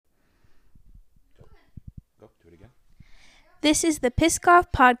This is the Piss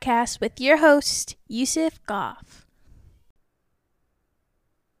Goff Podcast with your host, Yusuf Goff.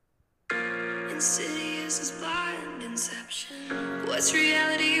 Insidious as blind inception. What's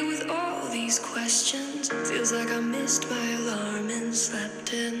reality with all these questions? Feels like I missed my alarm and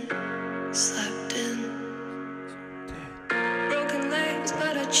slept in. Broken legs,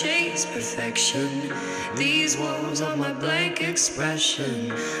 but I chase perfection. These walls are my blank expression.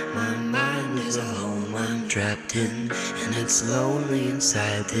 My mind is a home I'm trapped in, and it's lonely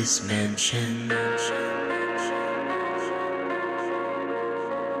inside this mansion.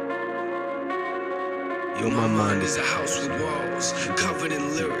 Yo, my mind is a house with walls, covered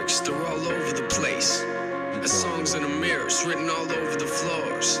in lyrics, they're all over the place. The songs in the mirrors, written all over the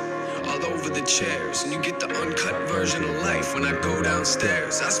floors, all over the chairs. And you get the uncut version of life when I go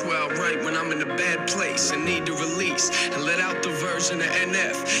downstairs. That's where I write when I'm in a bad place and need to release, and let out the version of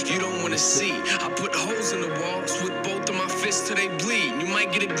NF you don't want to see. I put holes in the walls with both of my fists till they bleed. You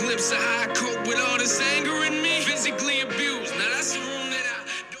might get a glimpse of how I cope with all this anger in me. Physically abused, now that's the room that I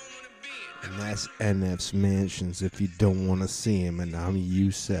don't want to be in. And that's NF's Mansions if you don't want to see him. And I'm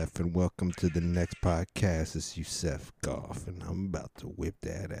Yusuf, and welcome to the next podcast. It's Yusuf Goff, and I'm about to whip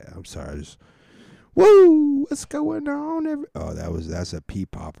that out. I'm sorry. Woo! What's going on? That's a pea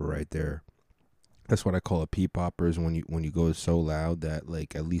popper right there. That's what I call a pea popper, is when you go so loud that,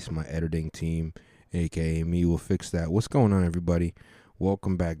 like, at least my editing team, aka me, will fix that. What's going on, everybody?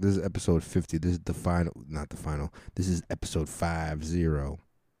 Welcome back. This is episode 50. This is This is episode 50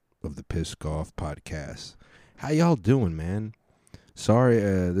 of the Piss Goff Podcast. How y'all doing, man? Sorry,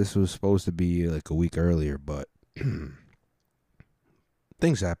 this was supposed to be like a week earlier, but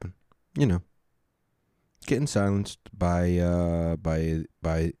things happen, you know. Getting silenced by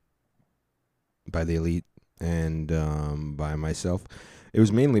the elite and by myself. It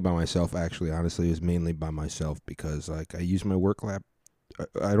was mainly by myself, actually. Honestly, it was mainly by myself because, like, I use my work laptop.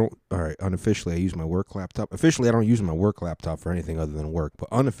 Unofficially, I use my work laptop. Officially, I don't use my work laptop for anything other than work, but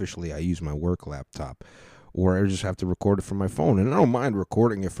unofficially, I use my work laptop, or I just have to record it from my phone. And I don't mind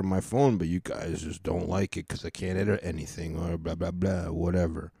recording it from my phone, but you guys just don't like it because I can't edit anything or blah, blah, blah,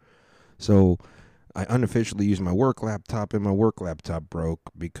 whatever. So I unofficially use my work laptop, and my work laptop broke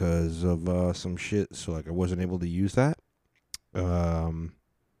because of some shit, so, like, I wasn't able to use that.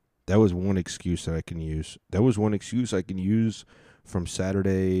 That was one excuse that I can use. That was one excuse I can use from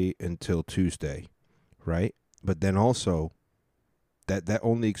Saturday until Tuesday, right? But then also, that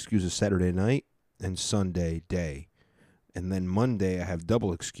only excuse is Saturday night and Sunday day. And then Monday, I have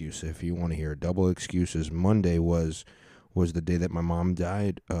double excuse, if you want to hear double excuses. Monday was the day that my mom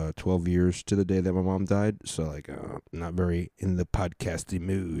died, 12 years to the day that my mom died. So, like, not very in the podcasty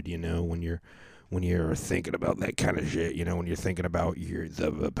mood, you know, when you're thinking about that kind of shit, you know, when you're thinking about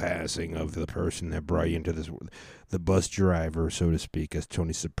the passing of the person that brought you into this, the bus driver, so to speak, as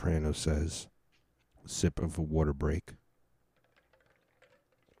Tony Soprano says. Sip of a water break.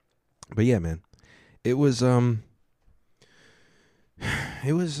 But yeah, man, it was a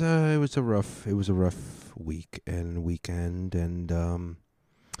rough week and weekend, and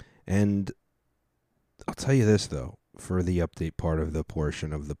I'll tell you this though. For the update part of the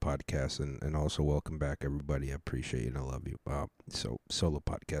portion of the podcast, and also welcome back, everybody. I appreciate you and I love you. So solo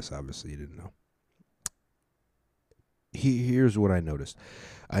podcast, obviously you didn't know. Here's what I noticed.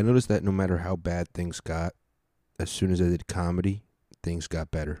 I noticed that no matter how bad things got, as soon as I did comedy, things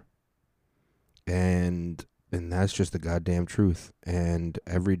got better. And that's just the goddamn truth. And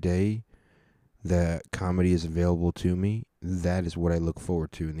every day that comedy is available to me, that is what I look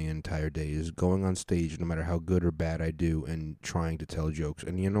forward to in the entire day, is going on stage, no matter how good or bad I do, and trying to tell jokes.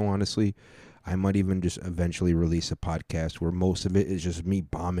 And, you know, honestly, I might even just eventually release a podcast where most of it is just me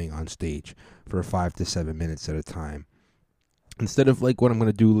bombing on stage for 5 to 7 minutes at a time. Instead of, like, what I'm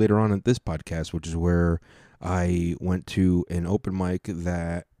going to do later on at this podcast, which is where I went to an open mic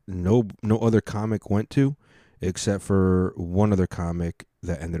that no other comic went to, except for one other comic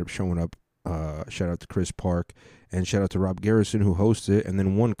that ended up showing up. Shout out to Chris Park, and shout out to Rob Garrison, who hosted it, and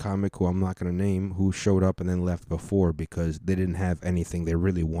then one comic who I'm not going to name, who showed up and then left before because they didn't have anything they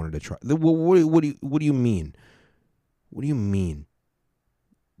really wanted to try. What do you mean? What do you mean?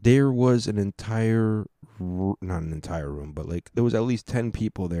 There was not an entire room, but, like, there was at least 10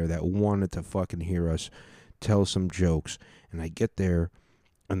 people there that wanted to fucking hear us tell some jokes, and I get there,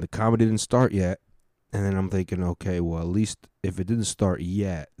 and the comedy didn't start yet. And then I'm thinking, okay, well, at least if it didn't start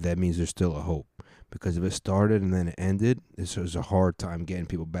yet, that means there's still a hope. Because if it started and then it ended, this was a hard time getting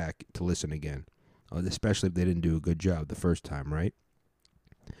people back to listen again. Especially if they didn't do a good job the first time, right?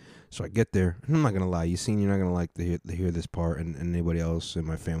 So I get there, and I'm not gonna lie, you're not gonna like to hear this part, and anybody else in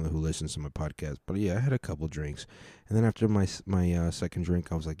my family who listens to my podcast. But yeah, I had a couple drinks, and then after my second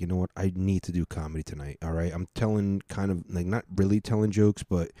drink, I was like, you know what, I need to do comedy tonight. All right, I'm telling kind of like not really telling jokes,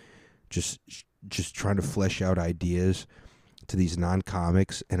 but just trying to flesh out ideas to these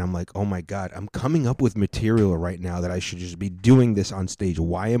non-comics, and I'm like, oh my god, I'm coming up with material right now that I should just be doing this on stage.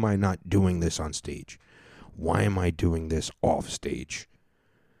 Why am I not doing this on stage? Why am I doing this off stage?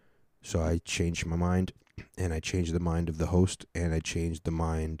 So I changed my mind, and I changed the mind of the host, and I changed the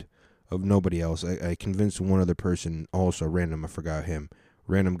mind of nobody else. I convinced one other person, also random, I forgot him,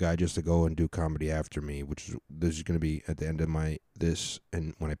 random guy, just to go and do comedy after me, this is going to be at the end of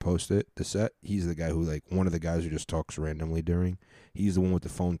and when I post it, the set, he's the guy who, like, one of the guys who just talks randomly during. He's the one with the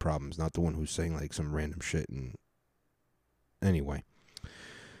phone problems, not the one who's saying, like, some random shit. And anyway.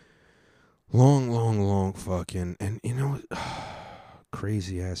 Long fucking, and you know,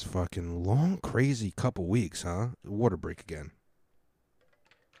 crazy ass fucking long, crazy couple weeks, huh? Water break again.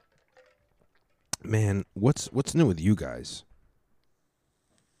 Man, what's new with you guys?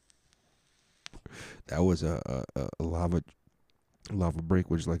 That was a lava break,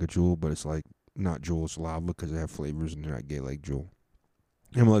 which is like a Juul, but it's like not Juul, it's lava because they have flavors and they're not gay like Juul.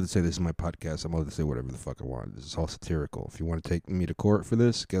 I'm allowed to say this is my podcast. I'm allowed to say whatever the fuck I want. This is all satirical. If you want to take me to court for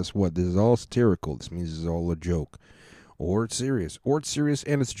this, guess what? This is all satirical. This means this is all a joke. Or it's serious. Or it's serious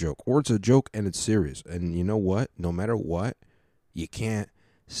and it's a joke. Or it's a joke and it's serious. And you know what? No matter what, you can't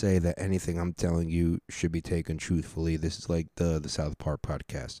say that anything I'm telling you should be taken truthfully. This is like the South Park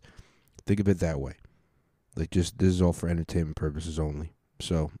podcast. Think of it that way. Like, just, this is all for entertainment purposes only.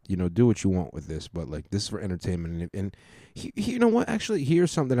 So, you know, do what you want with this, but like, this is for entertainment. And you know what? Actually,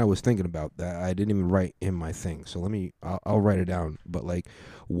 here's something I was thinking about that I didn't even write in my thing. So I'll write it down. But like,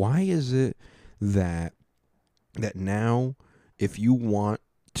 why is it that now, if you want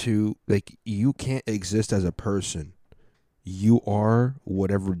to, like, you can't exist as a person. You are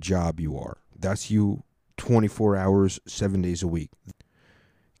whatever job you are. That's you 24 hours, 7 days a week.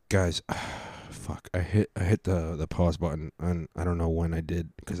 Guys, fuck, I hit the pause button, and I don't know when I did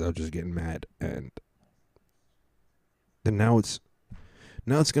because I was just getting mad, and then this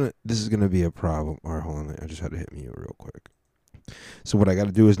is gonna be a problem. All right, hold on, I just had to hit mute real quick. So what I got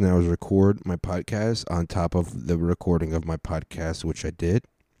to do is record my podcast on top of the recording of my podcast, which I did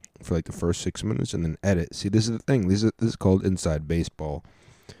for like the first 6 minutes, and then edit. See, this is the thing. This is called Inside Baseball.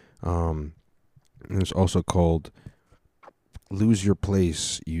 And it's also called Lose Your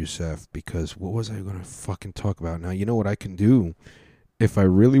Place, Yusef, because what was I going to fucking talk about? Now, you know what I can do? If I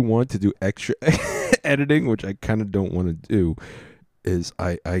really want to do extra editing, which I kind of don't want to do, is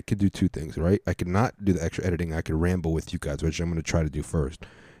I could do two things, right? I could not do the extra editing. I could ramble with you guys, which I'm going to try to do first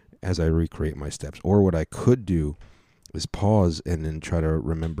as I recreate my steps. Or what I could do is pause and then try to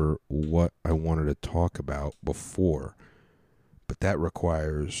remember what I wanted to talk about before. But that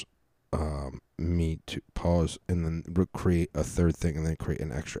requires me to pause and then create a third thing and then create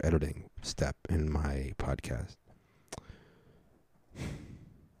an extra editing step in my podcast.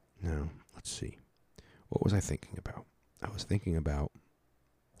 Now, let's see. What was I thinking about? I was thinking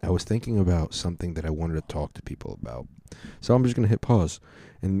about something that I wanted to talk to people about. So I'm just going to hit pause.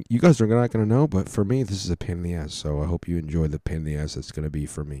 And you guys are not going to know, but for me, this is a pain in the ass. So I hope you enjoy the pain in the ass that's going to be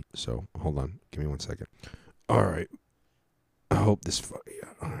for me. So hold on. Give me 1 second. All right. I hope this... Yeah,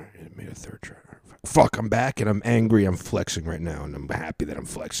 all right. I made a third try. Fuck, I'm back and I'm angry. I'm flexing right now. And I'm happy that I'm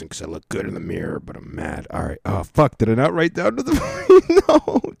flexing because I look good in the mirror, but I'm mad. All right. Oh, fuck. Did I not write down to the...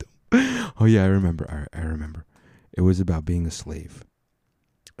 No. Oh, yeah, I remember. All right. I remember. It was about being a slave.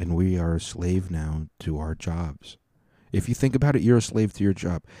 And we are a slave now to our jobs. If you think about it, you're a slave to your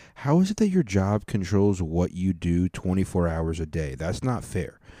job. How is it that your job controls what you do 24 hours a day? That's not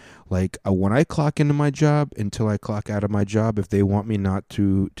fair. Like, when I clock into my job until I clock out of my job, if they want me not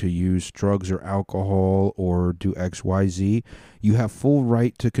to use drugs or alcohol or do X, Y, Z, you have full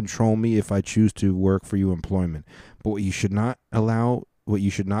right to control me if I choose to work for you employment. But what you should not be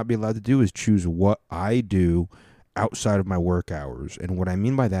allowed to do is choose what I do outside of my work hours. And what I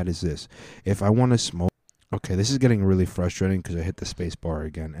mean by that is this. If I want to smoke... Okay, this is getting really frustrating because I hit the space bar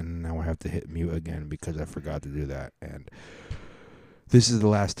again, and now I have to hit mute again because I forgot to do that. And this is the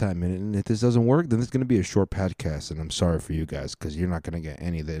last time. And if this doesn't work, then it's going to be a short podcast, and I'm sorry for you guys because you're not going to get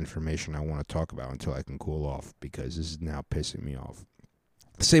any of the information I want to talk about until I can cool off because this is now pissing me off.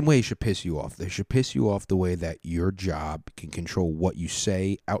 The same way it should piss you off. They should piss you off the way that your job can control what you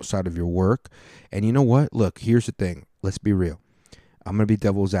say outside of your work. And you know what? Look, here's the thing. Let's be real. I'm going to be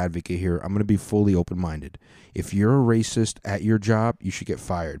devil's advocate here. I'm going to be fully open-minded. If you're a racist at your job, you should get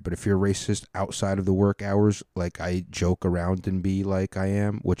fired. But if you're a racist outside of the work hours, like I joke around and be like I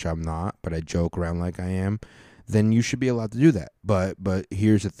am, which I'm not, but I joke around like I am, then you should be allowed to do that. But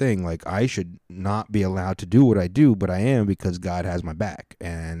here's the thing, like I should not be allowed to do what I do, but I am because God has my back.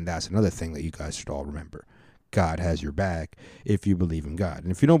 And that's another thing that you guys should all remember. God has your back if you believe in God.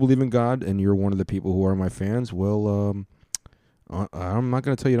 And if you don't believe in God and you're one of the people who are my fans, well, I'm not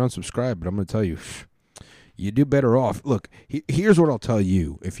going to tell you to unsubscribe, but I'm going to tell you, you do better off. Look, here's what I'll tell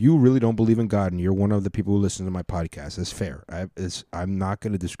you. If you really don't believe in God and you're one of the people who listen to my podcast, that's fair. I'm not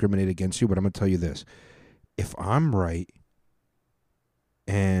going to discriminate against you, but I'm going to tell you this. If I'm right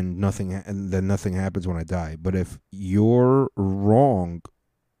then nothing happens when I die. But if you're wrong,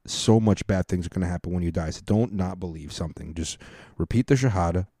 so much bad things are going to happen when you die. So don't not believe something. Just repeat the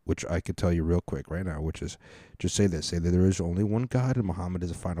Shahada, which I could tell you real quick right now, which is just say this. Say that there is only one God and Muhammad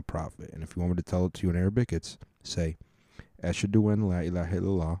is a final prophet. And if you want me to tell it to you in Arabic, it's say, Ashhadu an la ilaha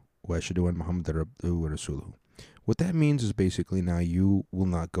illallah wa ashhadu an Muhammadan abduhu wa rasuluhu. What that means is basically now you will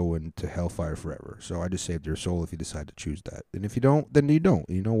not go into hellfire forever. So I just saved your soul if you decide to choose that. And if you don't, then you don't.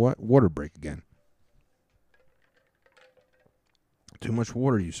 You know what? Water break again. Too much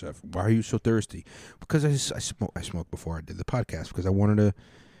water, Yusuf. Why are you so thirsty? Because I smoked before I did the podcast because I wanted to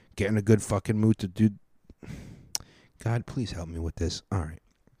get in a good fucking mood to do. God, please help me with this. All right.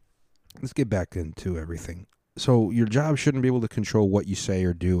 Let's get back into everything. So your job shouldn't be able to control what you say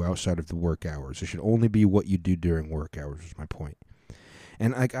or do outside of the work hours. It should only be what you do during work hours is my point.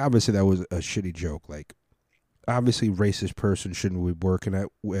 And like obviously that was a shitty joke. Like obviously racist person shouldn't be working at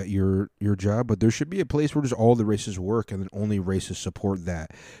your job, but there should be a place where just all the races work and then only racists support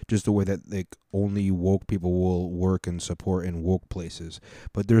that. Just the way that like only woke people will work and support in woke places.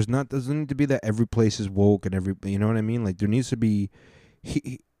 But doesn't need to be that every place is woke and every, you know what I mean? Like there needs to be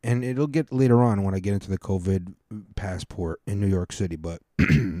and it'll get later on when I get into the COVID passport in New York City. But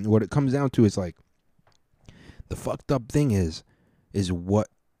what it comes down to is like the fucked up thing is what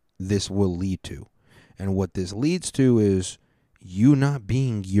this will lead to. And what this leads to is you not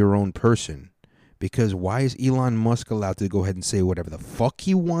being your own person. Because why is Elon Musk allowed to go ahead and say whatever the fuck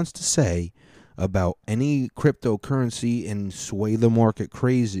he wants to say about any cryptocurrency and sway the market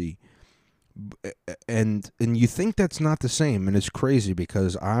crazy? And you think that's not the same, and it's crazy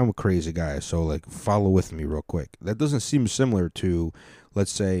because I'm a crazy guy, so like follow with me real quick. That doesn't seem similar to,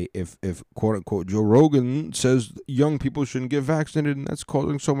 let's say, if quote unquote Joe Rogan says young people shouldn't get vaccinated and that's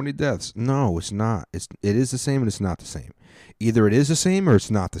causing so many deaths. No, it's not. It is the same and it's not the same. Either it is the same or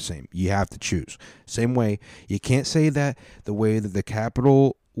it's not the same. You have to choose. Same way, you can't say that the way that the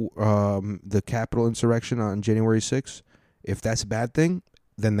Capitol insurrection on January 6th, if that's a bad thing,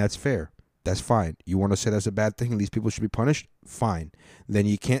 then that's fair. That's fine. You want to say that's a bad thing and these people should be punished? Fine. Then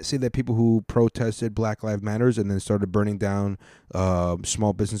you can't say that people who protested Black Lives Matters and then started burning down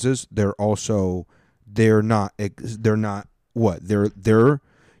small businesses, they're not what?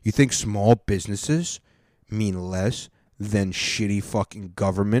 You think small businesses mean less than shitty fucking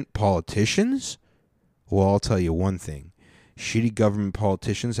government politicians? Well, I'll tell you one thing. Shitty government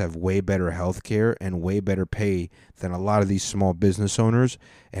politicians have way better health care and way better pay than a lot of these small business owners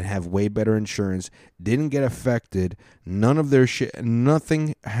and have way better insurance, didn't get affected, none of their shit,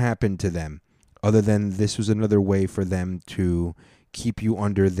 nothing happened to them other than this was another way for them to keep you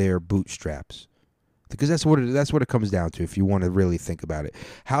under their bootstraps. Because that's what it comes down to if you want to really think about it.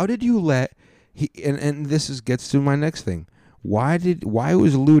 How did you let, and this gets to my next thing, why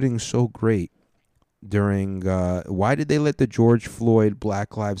was looting so great? Why did they let the George Floyd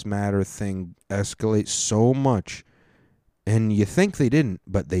Black Lives Matter thing escalate so much? And you think they didn't,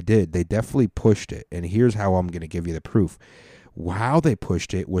 but they did. They definitely pushed it. And here's how I'm going to give you the proof. How they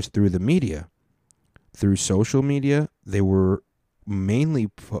pushed it was through the media. Through social media, they were mainly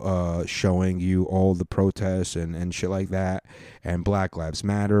showing you all the protests and shit like that, and Black Lives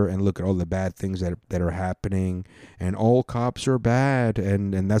Matter, and look at all the bad things that are happening, and all cops are bad,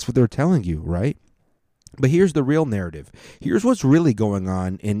 and that's what they're telling you, right? But here's the real narrative. Here's what's really going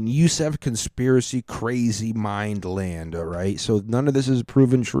on in Yusef conspiracy crazy mind land, all right? So none of this is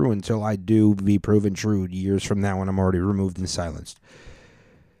proven true until I do be proven true years from now when I'm already removed and silenced.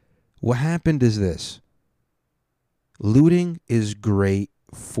 What happened is this. Looting is great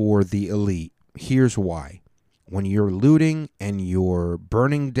for the elite. Here's why. When you're looting and you're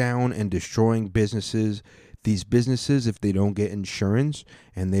burning down and destroying businesses, these businesses, if they don't get insurance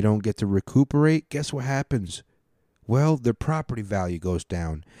and they don't get to recuperate, guess what happens? well, their property value goes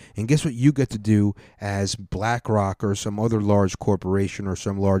down. And guess what you get to do as BlackRock or some other large corporation or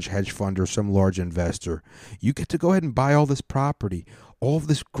some large hedge fund or some large investor? You get to go ahead and buy all this property, all of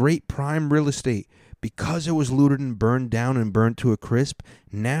this great prime real estate. Because it was looted and burned down and burned to a crisp,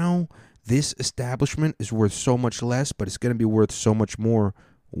 now this establishment is worth so much less, but it's going to be worth so much more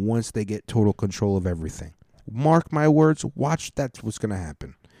once they get total control of everything. Mark my words, watch, that's what's going to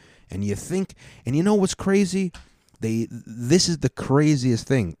happen. And you think, and you know what's crazy? This is the craziest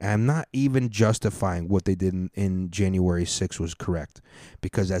thing. I'm not even justifying what they did in January 6th was correct.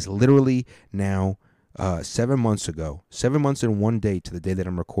 Because that's literally now 7 months ago, 7 months and 1 day to the day that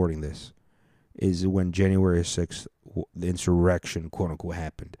I'm recording this, is when January 6th, the insurrection, quote unquote,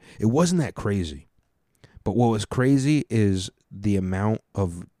 happened. It wasn't that crazy. But what was crazy is the amount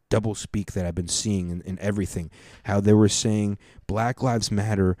of doublespeak that I've been seeing in everything. How they were saying Black Lives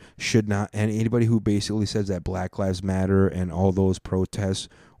Matter should not, and anybody who basically says that Black Lives Matter and all those protests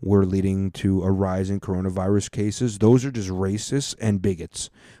were leading to a rise in coronavirus cases, those are just racists and bigots.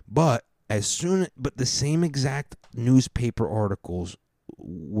 But the same exact newspaper articles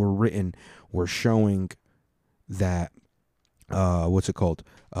were showing that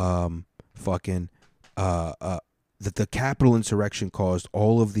that the Capitol insurrection caused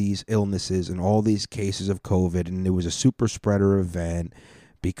all of these illnesses and all these cases of COVID, and it was a super spreader event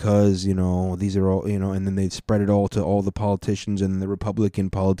because, these are all, and then they spread it all to all the politicians and the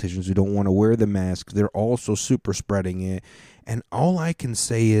Republican politicians who don't want to wear the mask. They're also super spreading it. And all I can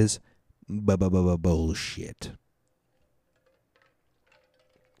say is bullshit.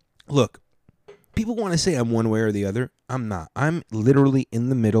 Look, people want to say I'm one way or the other. I'm not. I'm literally in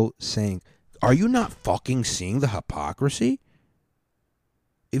the middle saying, are you not fucking seeing the hypocrisy?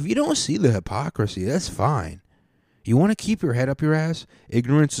 If you don't see the hypocrisy, that's fine. You want to keep your head up your ass?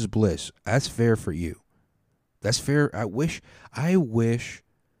 Ignorance is bliss. That's fair for you. That's fair. I wish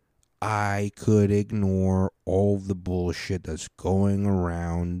I could ignore all the bullshit that's going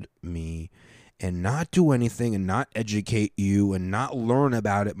around me and not do anything and not educate you and not learn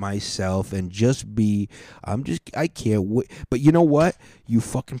about it myself and I can't wait. But you know what? You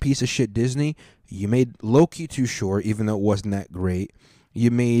fucking piece of shit Disney. You made Loki too short, even though it wasn't that great. You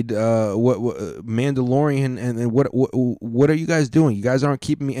made Mandalorian, and what are you guys doing? You guys aren't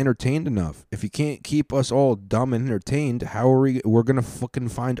keeping me entertained enough. If you can't keep us all dumb and entertained, how are we're gonna fucking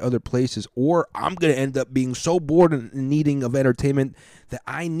find other places, or I'm gonna end up being so bored and needing of entertainment that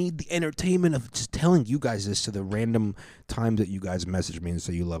I need the entertainment of just telling you guys this to the random times that you guys message me and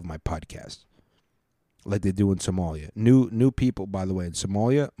say you love my podcast. Like they do in Somalia. New people, by the way, in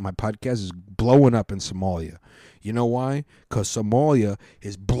Somalia. My podcast is blowing up in Somalia. You know why? Because Somalia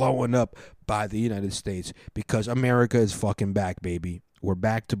is blowing up by the United States. Because America is fucking back, baby. We're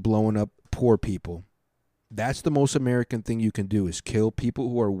back to blowing up poor people. That's the most American thing you can do, is kill people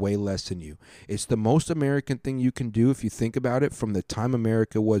who are way less than you. It's the most American thing you can do if you think about it from the time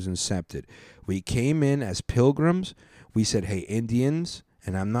America was incepted. We came in as pilgrims. We said, hey, Indians,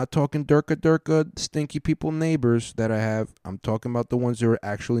 and I'm not talking Durka, stinky people neighbors that I have. I'm talking about the ones that are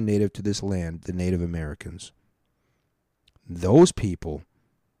actually native to this land, the Native Americans. Those people,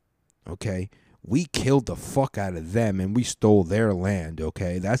 okay, we killed the fuck out of them and we stole their land,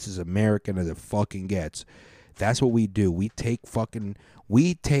 okay? That's as American as it fucking gets. That's what we do. We take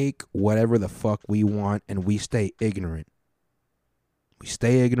whatever the fuck we want and we stay ignorant. We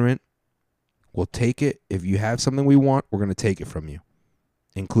stay ignorant. We'll take it. If you have something we want, we're going to take it from you,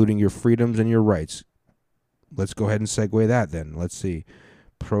 including your freedoms and your rights. Let's go ahead and segue that then. Let's see.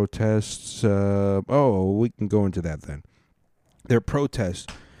 Protests. We can go into that then. There are protests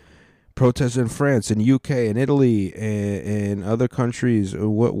in France and UK and Italy and other countries.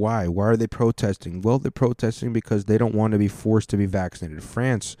 Why? Why are they protesting? Well, they're protesting because they don't want to be forced to be vaccinated.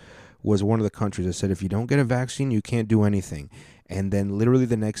 France was one of the countries that said if you don't get a vaccine, you can't do anything. And then literally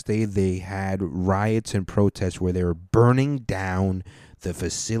the next day they had riots and protests where they were burning down the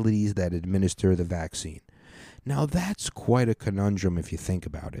facilities that administer the vaccine. Now that's quite a conundrum if you think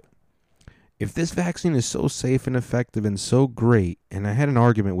about it. If this vaccine is so safe and effective and so great, and I had an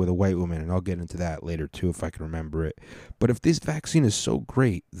argument with a white woman, and I'll get into that later too if I can remember it, but if this vaccine is so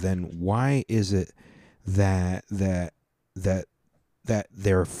great, then why is it that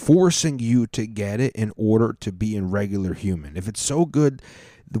they're forcing you to get it in order to be a regular human? If it's so good,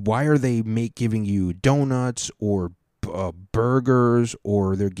 why are they giving you donuts or burgers,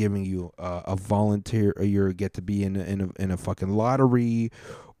 or they're giving you a volunteer, or you get to be in a fucking lottery,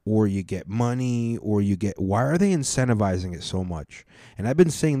 or you get money, or you get, why are they incentivizing it so much? And I've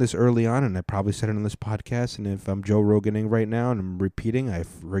been saying this early on, and I probably said it on this podcast, and if I'm Joe Roganing right now and I'm repeating,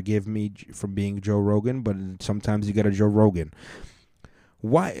 forgive me from being Joe Rogan, but sometimes you got a Joe Rogan.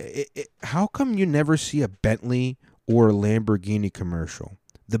 Why? How come you never see a Bentley or a Lamborghini commercial?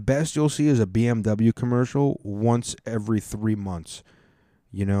 The best you'll see is a BMW commercial once every 3 months,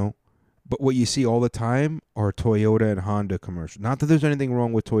 you know? But what you see all the time are Toyota and Honda commercials. Not that there's anything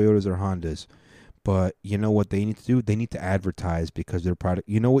wrong with Toyotas or Hondas, but you know what they need to do? They need to advertise because their product.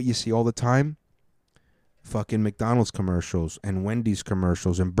 You know what you see all the time? Fucking McDonald's commercials and Wendy's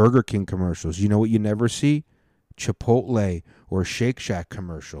commercials and Burger King commercials. You know what you never see? Chipotle or Shake Shack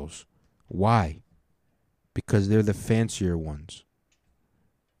commercials. Why? Because they're the fancier ones.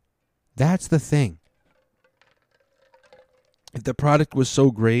 That's the thing. If the product was so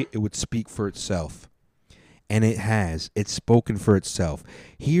great, it would speak for itself. And it has. It's spoken for itself.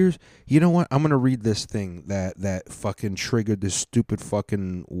 You know what? I'm going to read this thing that fucking triggered this stupid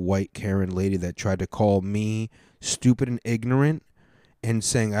fucking white Karen lady that tried to call me stupid and ignorant and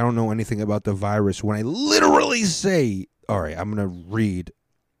saying I don't know anything about the virus when I literally say, all right, I'm going to read.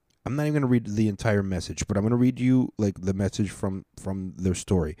 I'm not even going to read the entire message, but I'm going to read you like the message from their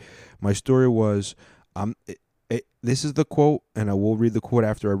story. My story was, this is the quote, and I will read the quote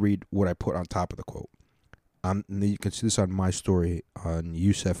after I read what I put on top of the quote. You can see this on my story on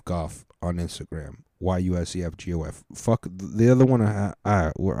Yusef Goff on Instagram, YUSEFGOF. Fuck the other one.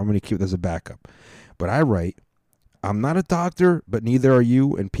 I'm going to keep this as a backup. But I write, I'm not a doctor, but neither are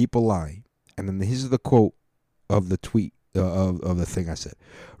you, and people lie. And then here's the quote of the tweet, of the thing I said.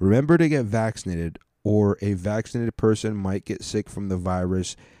 Remember to get vaccinated, or a vaccinated person might get sick from the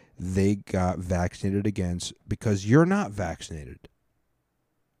virus they got vaccinated against because you're not vaccinated.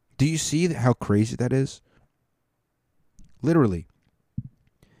 Do you see how crazy that is? Literally.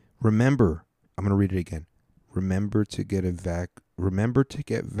 Remember, I'm going to read it again. Remember to get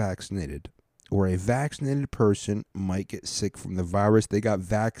vaccinated, or a vaccinated person might get sick from the virus they got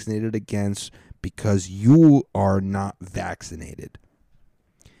vaccinated against because you are not vaccinated.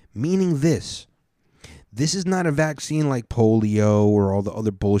 Meaning this is not a vaccine like polio or all the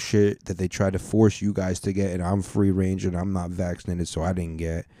other bullshit that they try to force you guys to get, and I'm free range and I'm not vaccinated, so I didn't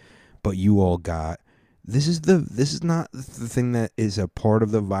get, but you all got. This is not the thing that is a part of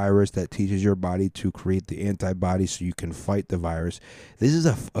the virus that teaches your body to create the antibodies so you can fight the virus. This is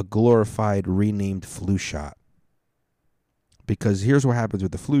a glorified, renamed flu shot. Because here's what happens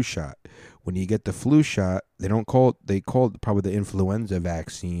with the flu shot. When you get the flu shot, they call it probably the influenza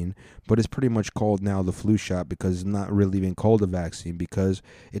vaccine, but it's pretty much called now the flu shot because it's not really even called a vaccine because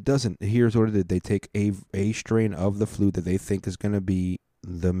it doesn't. Here's what it is. They take a strain of the flu that they think is going to be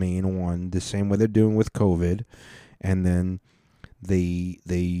the main one, the same way they're doing with COVID, and then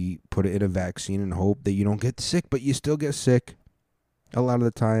they put it in a vaccine and hope that you don't get sick, but you still get sick a lot of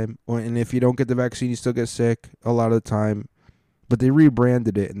the time. And if you don't get the vaccine, you still get sick a lot of the time. But they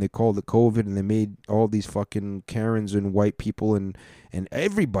rebranded it and they called it COVID, and they made all these fucking Karens and white people and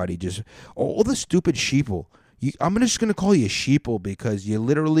everybody, just all the stupid sheeple. I'm just going to call you sheeple because you're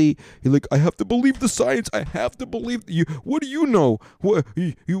like, I have to believe the science. I have to believe you. What do you know? What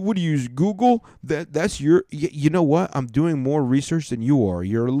do you use? Google? That's your, you know what? I'm doing more research than you are.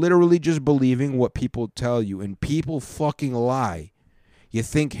 You're literally just believing what people tell you, and people fucking lie. You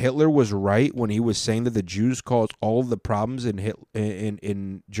think Hitler was right when he was saying that the Jews caused all of the problems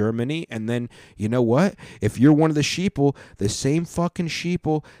in Germany? And then, you know what? If you're one of the sheeple, the same fucking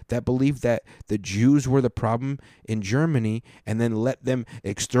sheeple that believed that the Jews were the problem in Germany and then let them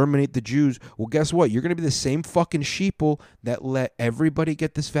exterminate the Jews, well, guess what? You're going to be the same fucking sheeple that let everybody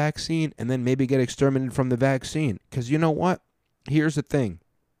get this vaccine and then maybe get exterminated from the vaccine. Because you know what? Here's the thing.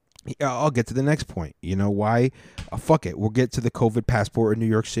 I'll get to the next point. You know why? Fuck it. We'll get to the COVID passport in New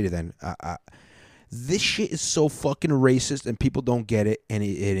York City then. This shit is so fucking racist and people don't get it, and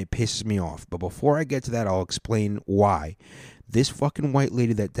it pisses me off. But before I get to that, I'll explain why. This fucking white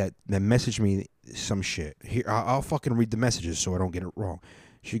lady that messaged me some shit. Here, I'll fucking read the messages so I don't get it wrong.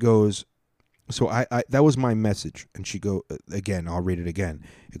 She goes, so I that was my message, and she go again. I'll read it again.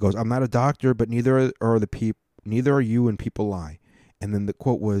 It goes, I'm not a doctor, but neither are you, and people lie. And then the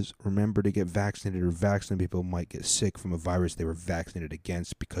quote was, remember to get vaccinated, or vaccinated people might get sick from a virus they were vaccinated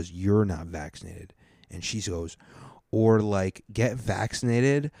against because you're not vaccinated. And she goes, or like get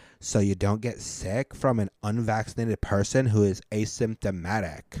vaccinated so you don't get sick from an unvaccinated person who is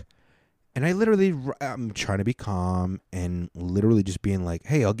asymptomatic. And I'm trying to be calm and literally just being like,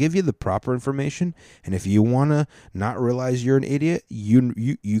 hey, I'll give you the proper information. And if you want to not realize you're an idiot,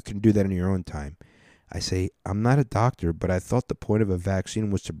 you can do that in your own time. I say, I'm not a doctor, but I thought the point of a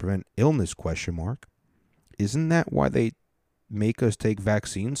vaccine was to prevent illness, ? Isn't that why they make us take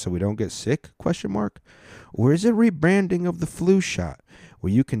vaccines so we don't get sick, ? Or is it rebranding of the flu shot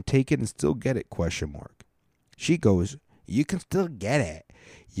where you can take it and still get it, ? She goes, you can still get it.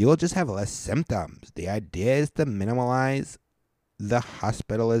 You'll just have less symptoms. The idea is to minimize the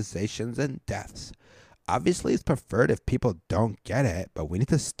hospitalizations and deaths. Obviously, it's preferred if people don't get it, but we need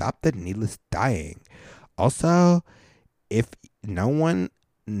to stop the needless dying. Also, if none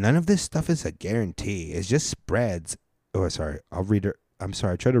of this stuff is a guarantee. It just spreads. Oh, sorry. I'll read it. I'm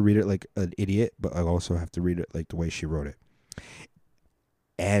sorry. I try to read it like an idiot, but I also have to read it like the way she wrote it.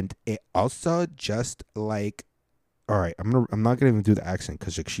 And it also just like, all right, I'm not gonna even do the accent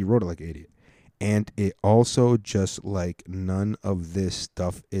because she wrote it like an idiot. And it also just like none of this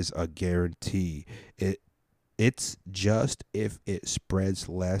stuff is a guarantee. It's just if it spreads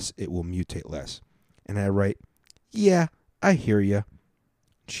less, it will mutate less. And I write, yeah, I hear you.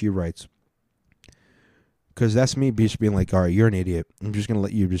 She writes, because that's me just being like, all right, you're an idiot. I'm just going to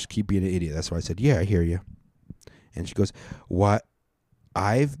let you just keep being an idiot. That's why I said, yeah, I hear you. And she goes, what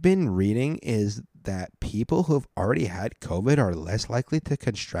I've been reading is that people who've already had COVID are less likely to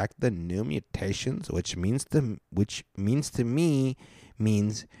contract the new mutations, which means to me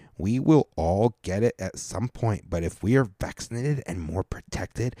we will all get it at some point. But if we are vaccinated and more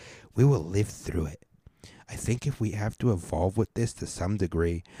protected, we will live through it. I think if we have to evolve with this to some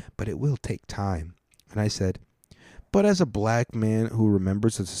degree, but it will take time. And I said, but as a black man who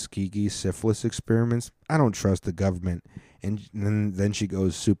remembers the Tuskegee syphilis experiments, I don't trust the government. And then she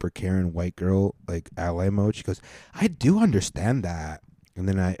goes super Karen white girl, like ally mode. She goes, I do understand that. And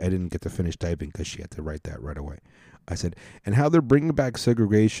then I didn't get to finish typing because she had to write that right away. I said, and how they're bringing back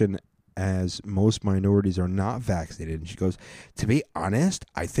segregation as most minorities are not vaccinated. And she goes, to be honest,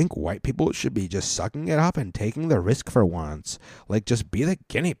 I think white people should be just sucking it up and taking the risk for once. Like, just be the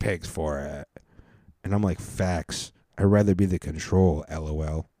guinea pigs for it. And I'm like, facts. I'd rather be the control,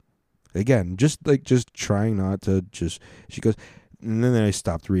 LOL. Again, just trying not to just, she goes, and then I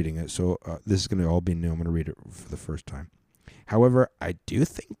stopped reading it. So this is going to all be new. I'm going to read it for the first time. However, I do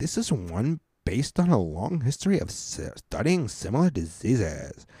think this is one based on a long history of studying similar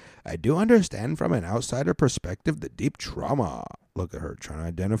diseases. I do understand from an outsider perspective the deep trauma. Look at her trying to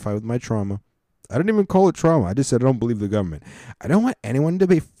identify with my trauma. I didn't even call it trauma. I just said I don't believe the government. I don't want anyone to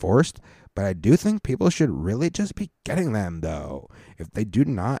be forced, but I do think people should really just be getting them, though, if they do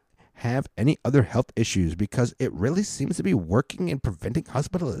not have any other health issues, because it really seems to be working in preventing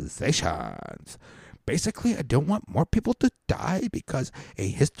hospitalizations. Basically, I don't want more people to die because a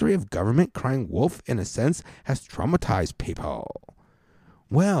history of government crying wolf, in a sense, has traumatized people.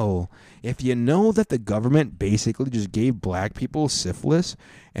 Well, if you know that the government basically just gave black people syphilis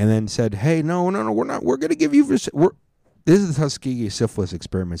and then said, hey, no, we're going to give you, this is the Tuskegee syphilis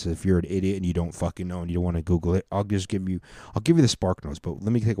experiments. If you're an idiot and you don't fucking know and you don't want to Google it, I'll give you the Spark Notes, but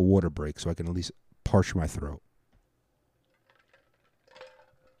let me take a water break so I can at least parch my throat.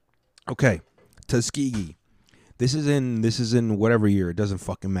 Okay. Tuskegee. This is in whatever year. It doesn't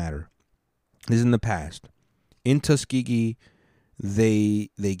fucking matter. This is in the past. In Tuskegee, they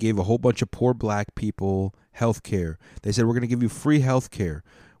gave a whole bunch of poor black people health care. They said, we're going to give you free health care.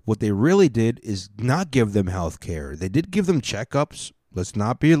 What they really did is not give them health care. They did give them checkups. Let's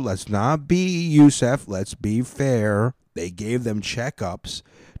not be Yusef. Let's be fair. They gave them checkups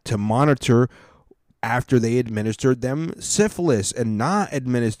to monitor after they administered them syphilis, and not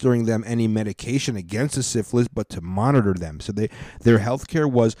administering them any medication against the syphilis, but to monitor them. So their health care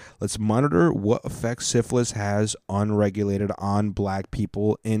was, let's monitor what effects syphilis has unregulated on black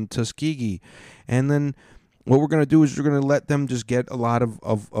people in Tuskegee. And then what we're going to do is we're going to let them just get a lot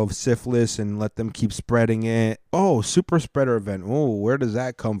of syphilis and let them keep spreading it. Oh, super spreader event. Oh, where does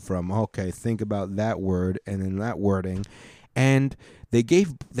that come from? Okay, think about that word and then that wording. And they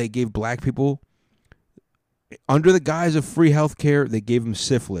gave black people, under the guise of free health care, they gave them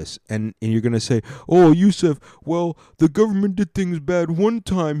syphilis. And you're going to say, oh, Yusef, well, the government did things bad one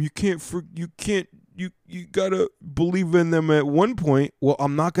time. You gotta believe in them at one point. Well,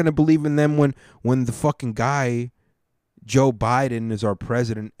 I'm not gonna believe in them when the fucking guy, Joe Biden, is our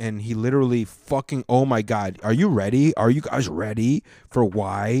president, and he literally fucking, oh my God, are you ready? Are you guys ready for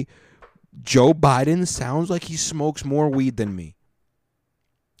why Joe Biden sounds like he smokes more weed than me?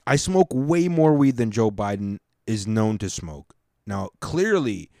 I smoke way more weed than Joe Biden is known to smoke. Now,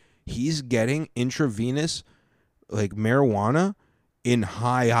 clearly, he's getting intravenous, like, marijuana in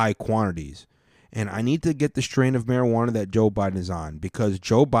high quantities. And I need to get the strain of marijuana that Joe Biden is on, because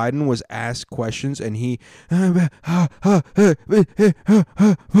Joe Biden was asked questions and he,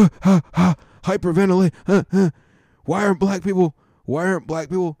 hyperventilate. Why aren't black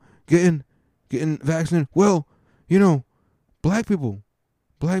people getting vaccinated? Well, black people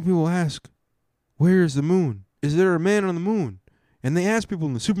ask, where's the moon? Is there a man on the moon? And they ask people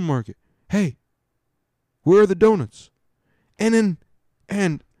in the supermarket, hey, where are the donuts? And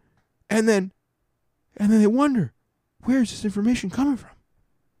then they wonder, where's this information coming from?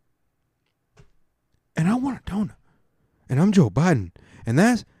 And I want a donut. And I'm Joe Biden.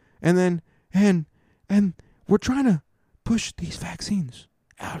 And we're trying to push these vaccines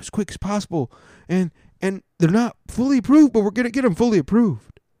out as quick as possible. And they're not fully approved, but we're going to get them fully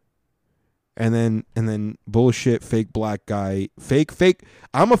approved. And then bullshit, fake black guy, fake.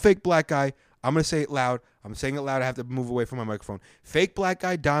 I'm a fake black guy. I'm going to say it loud. I'm saying it loud. I have to move away from my microphone. Fake black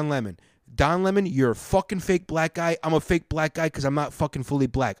guy, Don Lemon. Don Lemon, you're a fucking fake black guy. I'm a fake black guy because I'm not fucking fully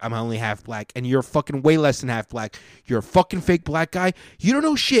black. I'm only half black. And you're fucking way less than half black. You're a fucking fake black guy. You don't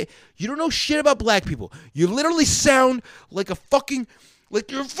know shit. You don't know shit about black people. You literally sound like a fucking...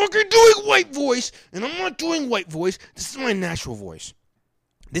 like you're fucking doing white voice. And I'm not doing white voice. This is my natural voice.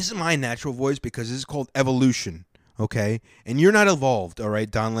 This is my natural voice because this is called evolution. Okay? And you're not evolved, all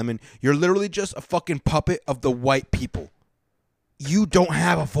right, Don Lemon? You're literally just a fucking puppet of the white people. You don't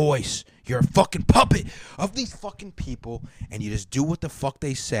have a voice. You're a fucking puppet of these fucking people, and you just do what the fuck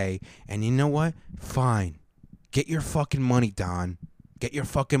they say, and you know what? Fine. Get your fucking money, Don. Get your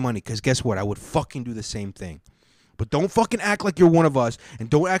fucking money, because guess what? I would fucking do the same thing. But don't fucking act like you're one of us, and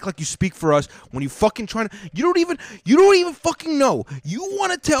don't act like you speak for us when you fucking trying to... You don't even fucking know. You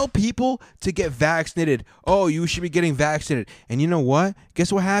want to tell people to get vaccinated. Oh, you should be getting vaccinated. And you know what?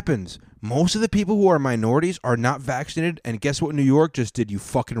 Guess what happens? Most of the people who are minorities are not vaccinated, and guess what New York just did, you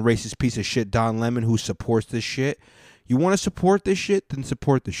fucking racist piece of shit, Don Lemon, who supports this shit? You want to support this shit? Then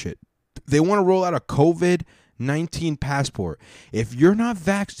support this shit. They want to roll out a COVID-19 passport. If you're not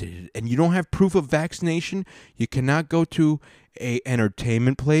vaccinated and you don't have proof of vaccination, you cannot go to a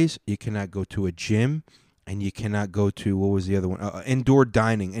entertainment place, you cannot go to a gym, and you cannot go to, what was the other one? Indoor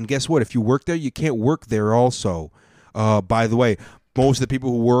dining. And guess what? If you work there, you can't work there also. By the way, most of the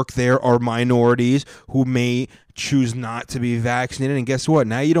people who work there are minorities who may choose not to be vaccinated. And guess what?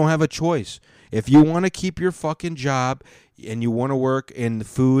 Now you don't have a choice. If you want to keep your fucking job and you want to work in the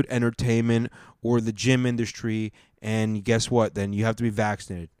food, entertainment, or the gym industry, and guess what? Then you have to be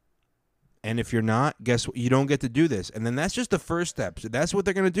vaccinated. And if you're not, guess what? You don't get to do this. And then that's just the first step. So that's what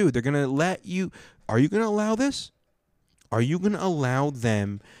they're going to do. They're going to let you. Are you going to allow this? Are you going to allow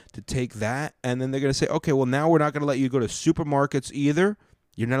them to take that? And then they're going to say, okay, well, now we're not going to let you go to supermarkets either.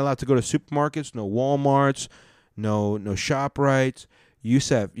 You're not allowed to go to supermarkets, no Walmarts, no ShopRites.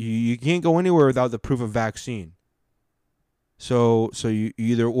 Yusef, you can't go anywhere without the proof of vaccine. So you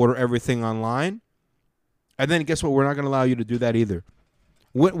either order everything online, and then guess what? We're not going to allow you to do that either.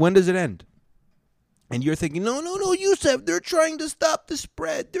 When does it end? And you're thinking, no, Yusef, they're trying to stop the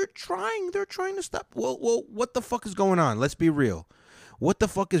spread. They're trying to stop. Well, what the fuck is going on? Let's be real. What the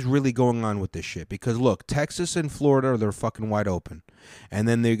fuck is really going on with this shit? Because look, Texas and Florida, they're fucking wide open. And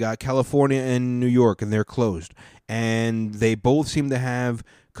then they got California and New York, and they're closed. And they both seem to have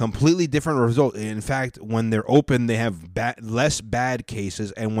completely different results. In fact, when they're open, they have less bad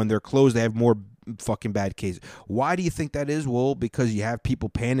cases. And when they're closed, they have more fucking bad cases. Why do you think that is? Well, because you have people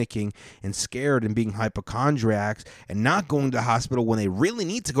panicking and scared and being hypochondriacs and not going to the hospital when they really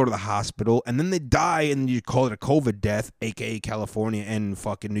need to go to the hospital, and then they die and you call it a COVID death, aka California and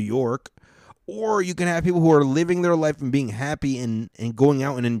fucking New York. Or you can have people who are living their life and being happy and going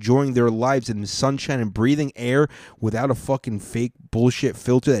out and enjoying their lives in the sunshine and breathing air without a fucking fake bullshit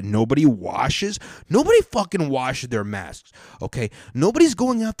filter that nobody washes. Nobody fucking washes their masks, okay? Nobody's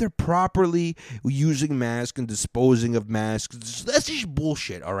going out there properly using masks and disposing of masks. That's just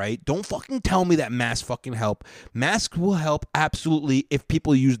bullshit, all right? Don't fucking tell me that masks fucking help. Masks will help absolutely if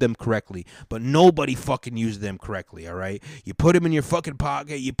people use them correctly, but nobody fucking uses them correctly, all right? You put them in your fucking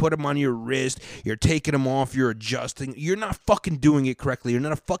pocket, you put them on your wrist, you're taking them off, you're adjusting. You're not fucking doing it correctly. You're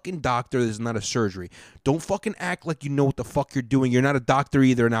not a fucking doctor. This is not a surgery. Don't fucking act like you know what the fuck you're doing. You're not a doctor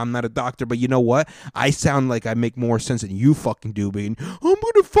either, and I'm not a doctor, but you know what? I sound like I make more sense than you fucking do, being, I'm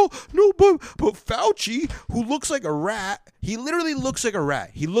gonna fall. No, but Fauci, who looks like a rat, he literally looks like a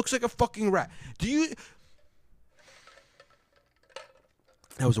rat. He looks like a fucking rat. That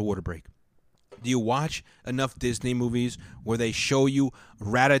was a water break. Do you watch enough Disney movies where they show you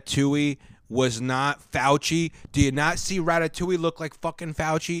Ratatouille was not Fauci? Do you not see Ratatouille look like fucking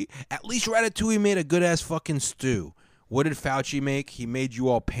Fauci? At least Ratatouille made a good-ass fucking stew. What did Fauci make? He made you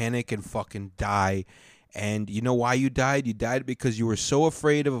all panic and fucking die. And you know why you died? You died because you were so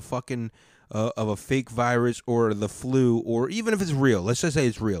afraid of a fucking, of a fake virus or the flu, or even if it's real. Let's just say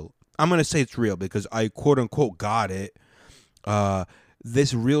it's real. I'm going to say it's real because I quote unquote got it.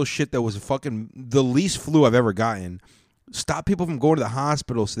 This real shit that was fucking the least flu I've ever gotten stopped people from going to the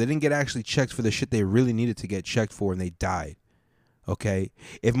hospital, so they didn't get actually checked for the shit they really needed to get checked for, and they died. Okay?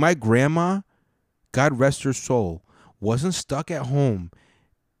 If my grandma, God rest her soul, wasn't stuck at home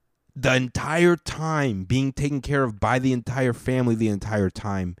the entire time being taken care of by the entire family the entire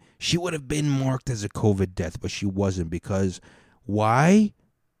time, she would have been marked as a COVID death, but she wasn't because why?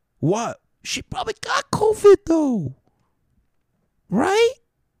 What? She probably got COVID though. Right?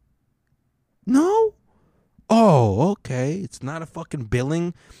 No? Oh, okay. It's not a fucking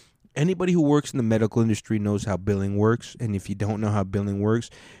billing. Anybody who works in the medical industry knows how billing works. And if you don't know how billing works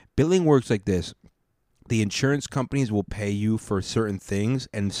like this. The insurance companies will pay you for certain things.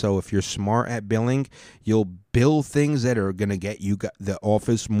 And so if you're smart at billing, you'll bill things that are going to get you the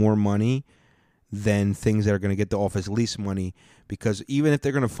office more money than things that are going to get the office least money. Because even if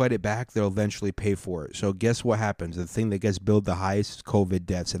they're going to fight it back, they'll eventually pay for it. So guess what happens? The thing that gets billed the highest is COVID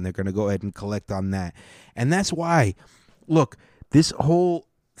deaths, and they're going to go ahead and collect on that. And that's why, look, this whole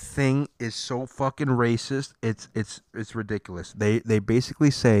thing is so fucking racist. It's ridiculous. They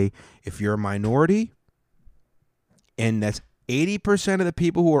basically say if you're a minority, and that's 80% of the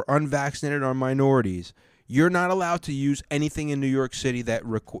people who are unvaccinated are minorities, you're not allowed to use anything in New York City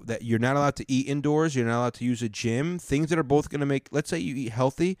that you're not allowed to eat indoors. You're not allowed to use a gym. Things that are both going to make, let's say you eat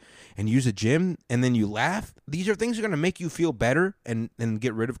healthy and use a gym and then you laugh. These are things that are going to make you feel better and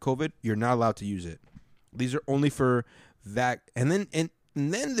get rid of COVID. You're not allowed to use it. These are only for that. And then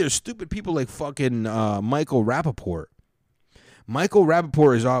there's stupid people like fucking Michael Rappaport. Michael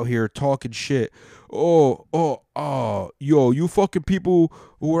Rappaport is out here talking shit. Yo, you fucking people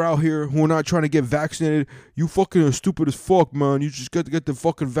who are out here who are not trying to get vaccinated, you fucking are stupid as fuck, man. You just got to get the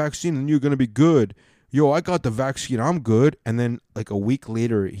fucking vaccine and you're going to be good. Yo, I got the vaccine. I'm good. And then like a week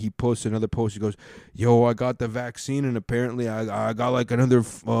later, he posts another post. He goes, yo, I got the vaccine and apparently I got like another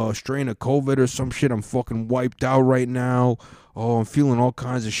strain of COVID or some shit. I'm fucking wiped out right now. Oh, I'm feeling all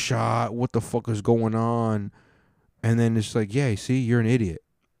kinds of shot. What the fuck is going on? And then it's like, yeah, see, you're an idiot.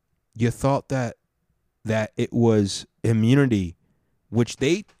 You thought that it was immunity, which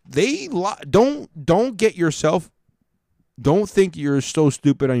they don't get yourself. Don't think you're so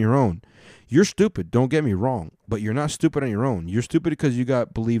stupid on your own. You're stupid. Don't get me wrong, but you're not stupid on your own. You're stupid because you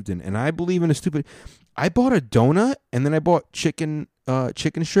got believed in. And I believe in a stupid. I bought a donut and then I bought chicken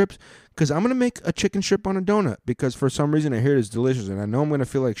strips because I'm gonna make a chicken strip on a donut because for some reason I hear it's delicious and I know I'm gonna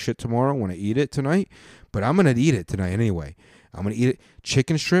feel like shit tomorrow when I eat it tonight, but I'm gonna eat it tonight anyway. I'm gonna eat it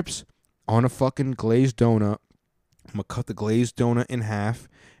chicken strips on a fucking glazed donut. I'm gonna cut the glazed donut in half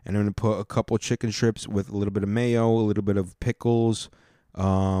and I'm gonna put a couple chicken strips with a little bit of mayo, a little bit of pickles,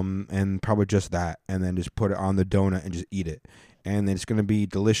 and probably just that, and then just put it on the donut and just eat it. And then it's gonna be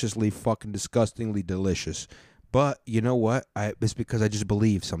deliciously fucking disgustingly delicious. But you know what? It's because I just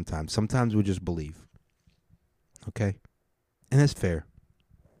believe sometimes. Sometimes we just believe. Okay? And that's fair.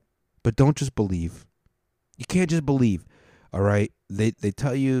 But don't just believe. You can't just believe. All right? They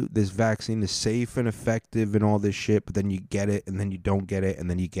tell you this vaccine is safe and effective and all this shit, but then you get it and then you don't get it and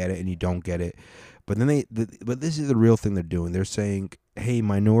then you get it and you don't get it. But then but this is the real thing they're doing. They're saying, "Hey,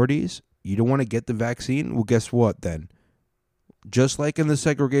 minorities, you don't want to get the vaccine? Well, guess what then? Just like in the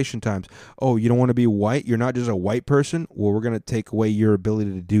segregation times. Oh, you don't want to be white? You're not just a white person? Well, we're going to take away your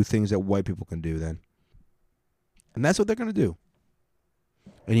ability to do things that white people can do then." And that's what they're going to do.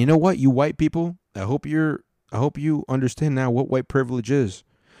 And you know what, you white people? I hope you understand now what white privilege is.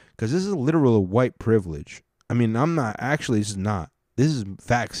 Because this is literal white privilege. I mean, this is not. This is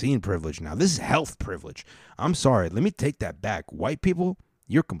vaccine privilege now. This is health privilege. I'm sorry. Let me take that back. White people,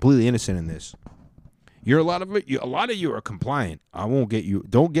 you're completely innocent in this. A lot of you are compliant. I won't get you.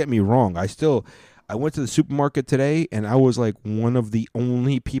 Don't get me wrong. I went to the supermarket today and I was like one of the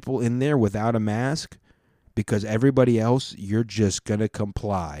only people in there without a mask because everybody else, you're just going to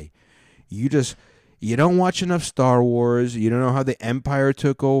comply. You don't watch enough Star Wars. You don't know how the Empire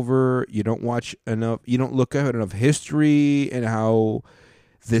took over. You don't watch enough. You don't look at enough history and how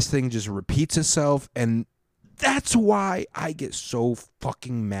this thing just repeats itself. And that's why I get so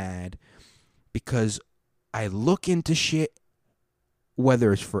fucking mad because I look into shit,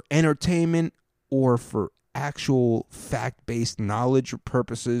 whether it's for entertainment or for actual fact-based knowledge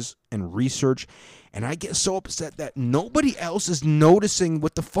purposes and research, and I get so upset that nobody else is noticing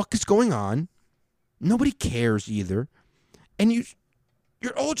what the fuck is going on. Nobody cares either. And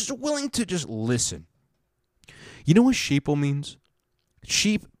you're all just willing to just listen. You know what sheeple means?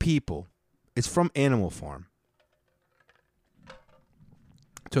 Sheep people. It's from Animal Farm.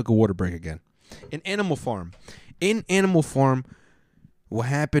 Took a water break again. In Animal Farm, what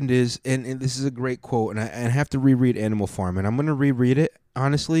happened is, and this is a great quote, and I have to reread Animal Farm, and I'm going to reread it.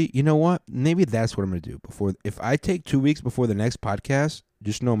 Honestly, you know what? Maybe that's what I'm going to do. If I take 2 weeks before the next podcast,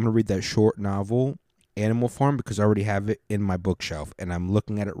 just know I'm going to read that short novel, Animal Farm, because I already have it in my bookshelf, and I'm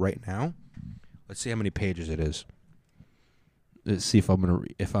looking at it right now. Let's see how many pages it is. Let's see if I'm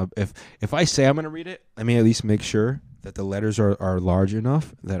going to if I say I'm going to read it, let me at least make sure that the letters are large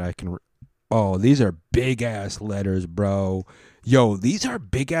enough that I can. Oh, these are big ass letters, bro. Yo, these are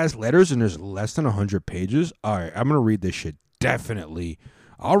big ass letters, and there's less than 100 pages. All right, I'm going to read this shit. Definitely.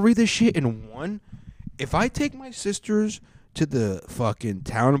 I'll read this shit in one. If I take my sisters to the fucking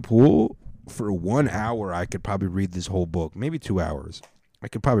town pool for 1 hour, I could probably read this whole book. Maybe 2 hours. I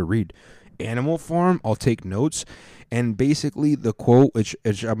could probably read Animal Farm. I'll take notes. And basically the quote, which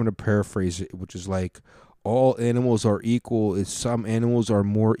I'm going to paraphrase it, which is like, all animals are equal. Is some animals are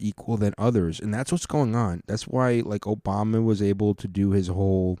more equal than others. And that's what's going on. That's why like Obama was able to do his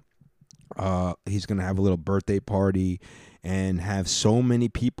whole, he's going to have a little birthday party and have so many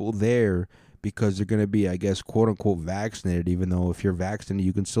people there because they're going to be, I guess, quote unquote vaccinated, even though if you're vaccinated,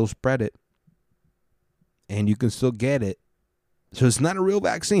 you can still spread it and you can still get it. So it's not a real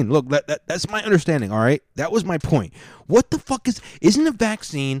vaccine. Look, that's my understanding, all right? That was my point. What the fuck isn't a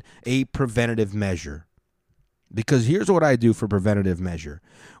vaccine a preventative measure? Because here's what I do for preventative measure.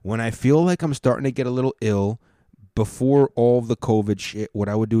 When I feel like I'm starting to get a little ill before all of the COVID shit, what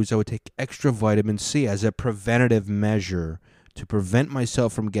I would do is I would take extra vitamin C as a preventative measure to prevent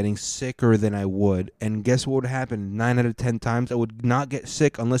myself from getting sicker than I would. And guess what would happen? 9 out of 10 times I would not get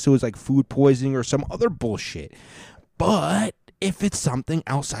sick unless it was like food poisoning or some other bullshit. But if it's something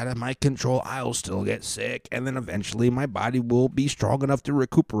outside of my control, I'll still get sick, and then eventually my body will be strong enough to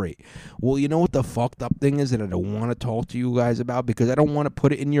recuperate. Well, you know what the fucked up thing is that I don't want to talk to you guys about, because I don't want to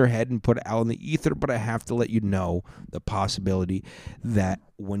put it in your head and put it out in the ether, but I have to let you know the possibility that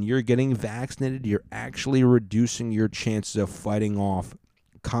when you're getting vaccinated, you're actually reducing your chances of fighting off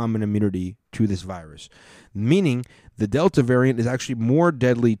common immunity to this virus. Meaning the Delta variant is actually more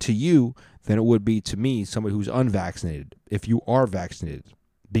deadly to you than it would be to me, somebody who's unvaccinated, if you are vaccinated,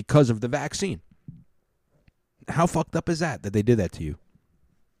 because of the vaccine. How fucked up is that they did that to you?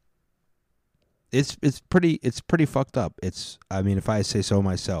 It's pretty fucked up. I mean, if I say so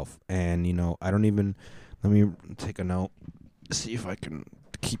myself, and I don't even, let me take a note, see if I can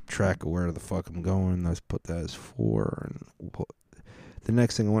keep track of where the fuck I'm going. Let's put that as 4, and we'll put. The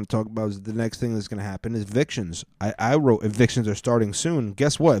next thing I want to talk about is the next thing that's going to happen is evictions. I wrote evictions are starting soon.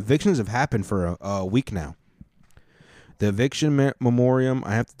 Guess what? Evictions have happened for a week now. The eviction memoriam,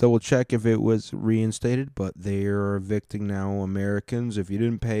 I have to double check if it was reinstated, but they are evicting now Americans. If you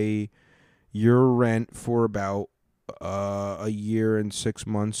didn't pay your rent for about a year and 6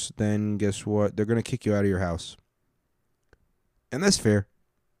 months, then guess what? They're going to kick you out of your house. And that's fair.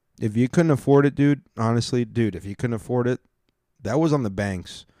 If you couldn't afford it, dude, honestly, if you couldn't afford it, that was on the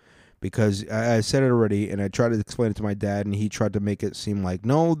banks, because I said it already, and I tried to explain it to my dad, and he tried to make it seem like,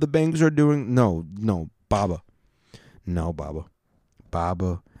 no, the banks are doing, no, Baba. No, Baba.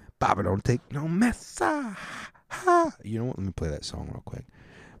 Baba don't take no mess. You know what? Let me play that song real quick.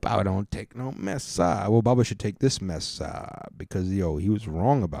 Baba don't take no mess. Well, Baba should take this mess, because, he was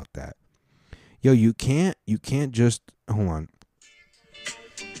wrong about that. You can't just, hold on.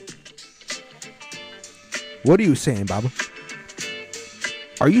 What are you saying, Baba?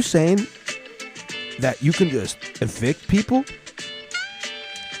 Are you saying that you can just evict people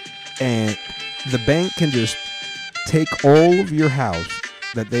and the bank can just take all of your house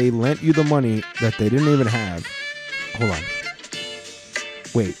that they lent you the money that they didn't even have? Hold on.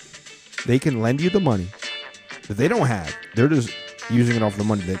 Wait. They can lend you the money that they don't have. They're just using it off the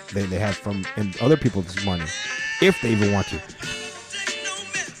money that they have from and other people's money, if they even want to.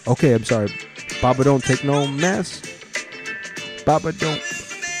 Okay, I'm sorry. Baba don't take no mess. Baba don't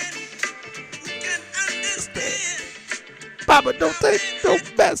take no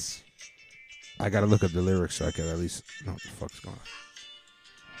mess. I gotta look up the lyrics so I can at least know what the fuck's going on.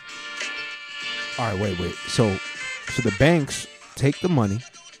 All right, wait. So the banks take the money.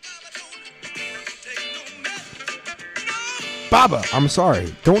 Baba, I'm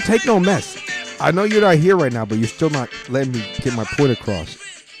sorry. Don't take no mess. I know you're not here right now, but you're still not letting me get my point across.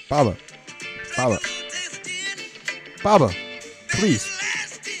 Baba, please.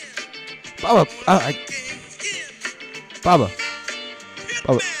 Baba,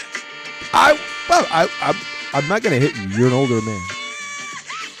 I'm not gonna hit you. You're an older man.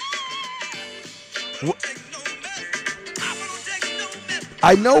 What?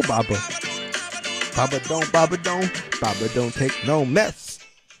 I know, Baba. Baba don't take no mess.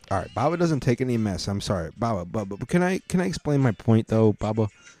 All right, Baba doesn't take any mess. I'm sorry, Baba. But can I explain my point though, Baba?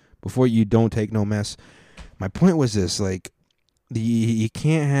 Before you don't take no mess. My point was this: like, you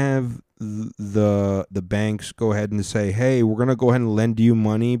can't have the banks go ahead and say, hey, we're gonna go ahead and lend you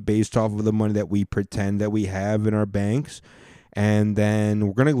money based off of the money that we pretend that we have in our banks, and then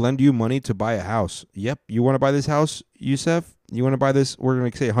we're gonna lend you money to buy a house. Yep, you want to buy this house, Yusef? You want to buy this? We're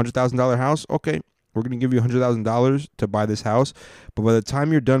gonna say $100,000 house. Okay, we're gonna give you $100,000 to buy this house, but by the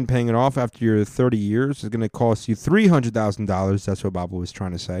time you're done paying it off after your 30 years, it's gonna cost you $300,000. That's what Baba was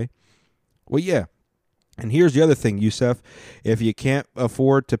trying to say. Well, yeah. And here's the other thing, Yusef. If you can't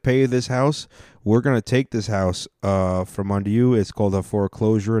afford to pay this house, we're going to take this house from under you. It's called a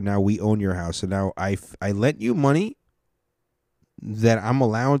foreclosure. And now we own your house. And now I lent you money that I'm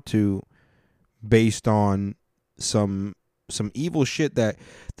allowed to based on some evil shit that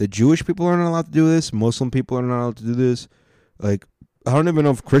the Jewish people aren't allowed to do this. Muslim people are not allowed to do this. Like, I don't even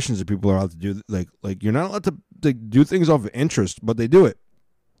know if Christians or people are allowed to do like you're not allowed to do things off of interest, but they do it.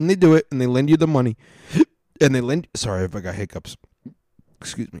 And they do it, and they lend you the money, and they lend. Sorry if I got hiccups.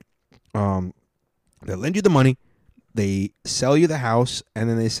 Excuse me. They lend you the money, they sell you the house, and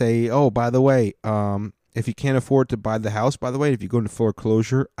then they say, "Oh, by the way, if you can't afford to buy the house, by the way, if you go into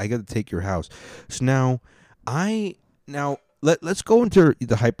foreclosure, I got to take your house." So let's go into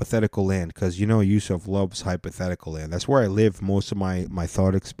the hypothetical land, because you know Yusuf loves hypothetical land. That's where I live. Most of my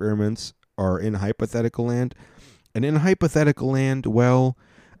thought experiments are in hypothetical land, and in hypothetical land, well,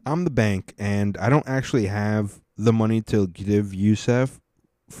 I'm the bank, and I don't actually have the money to give Yusef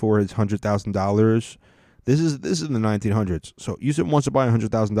for his $100,000. This is in the 1900s. So Yusef wants to buy a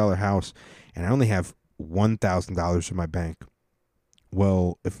 $100,000 house, and I only have $1,000 in my bank.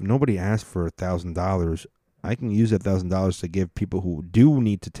 Well, if nobody asks for $1,000, I can use that $1,000 to give people who do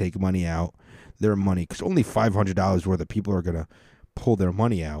need to take money out their money, because only $500 worth of people are gonna pull their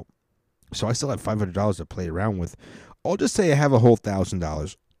money out. So I still have $500 to play around with. I'll just say I have a whole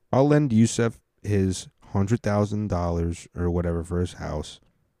 $1,000. I'll lend Yusef his $100,000 or whatever for his house.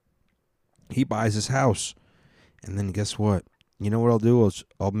 He buys his house, and then guess what? You know what I'll do?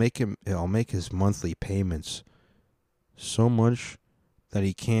 I'll make his monthly payments so much that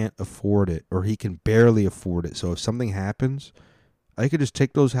he can't afford it, or he can barely afford it. So if something happens, I could just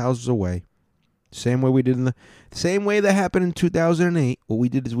take those houses away. Same way we did same way that happened in 2008. What we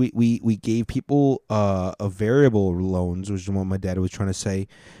did is we gave people a variable loans, which is what my dad was trying to say.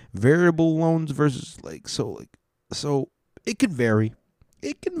 Variable loans versus so it could vary.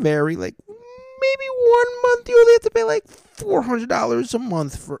 It can vary. Like maybe 1 month you only have to pay like $400 a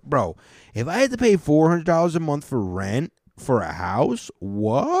month for, bro. If I had to pay $400 a month for rent for a house,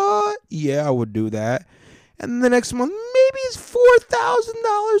 what? Yeah, I would do that. And the next month maybe it's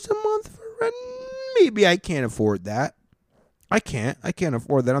 $4,000 a month for rent. Maybe I can't afford that. I can't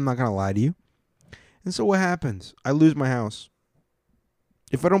afford that. I'm not going to lie to you. And so what happens? I lose my house.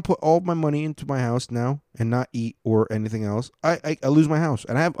 If I don't put all my money into my house now and not eat or anything else, I lose my house.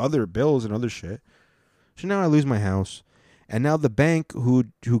 And I have other bills and other shit. So now I lose my house. And now the bank who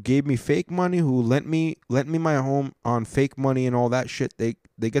gave me fake money, who lent me my home on fake money and all that shit, they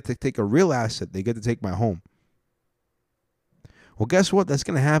get to take a real asset. They get to take my home. Well, guess what? That's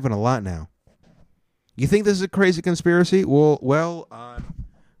going to happen a lot now. You think this is a crazy conspiracy? Well,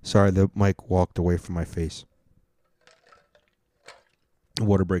 sorry, the mic walked away from my face.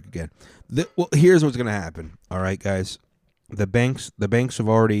 Water break again. Here's what's going to happen. All right, guys. The banks have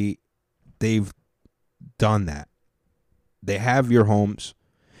already, they've done that. They have your homes.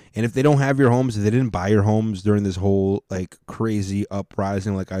 And if they don't have your homes, if they didn't buy your homes during this whole like crazy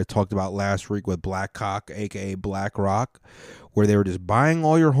uprising, like I talked about last week with Blackhawk, aka BlackRock, where they were just buying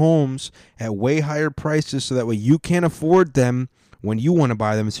all your homes at way higher prices so that way you can't afford them when you want to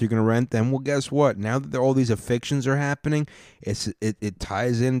buy them, so you're going to rent them. Well, guess what? Now that all these evictions are happening, it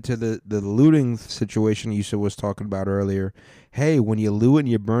ties into the looting situation Yusuf was talking about earlier. Hey, when you loot and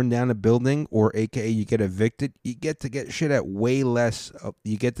you burn down a building, or aka you get evicted, you get to get shit at way less.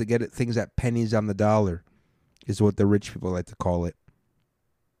 You get to get things at pennies on the dollar, is what the rich people like to call it.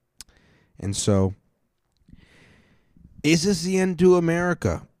 And so, is this the end to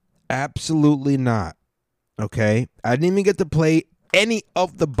America? Absolutely not. Okay? I didn't even get to play any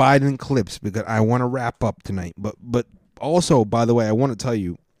of the Biden clips because I want to wrap up tonight. But also, by the way, I want to tell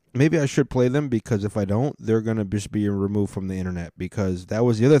you, maybe I should play them, because if I don't, they're going to just be removed from the internet, because that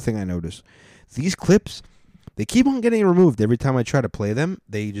was the other thing I noticed. These clips, they keep on getting removed. Every time I try to play them,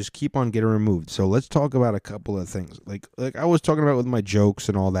 they just keep on getting removed. So let's talk about a couple of things. Like I was talking about with my jokes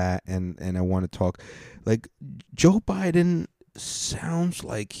and all that, and I want to talk. Like, Joe Biden sounds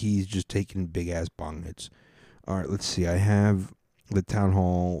like he's just taking big-ass bong hits. All right, let's see. I have the town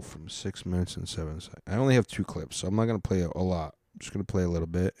hall from 6 minutes and 7 seconds. I only have 2 clips, so I'm not going to play a lot. I'm just going to play a little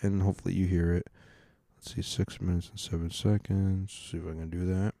bit, and hopefully you hear it. Let's see, 6 minutes and 7 seconds. See if I can do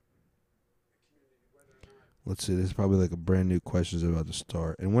that. Let's see, this is probably like a brand new question's about to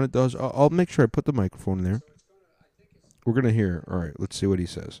start. And when it does, I'll make sure I put the microphone in there. We're going to hear. All right, let's see what he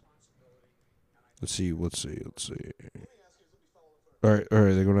says. Let's see. All right,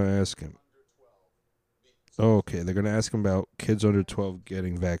 they're going to ask him. Okay, they're going to ask him about kids under 12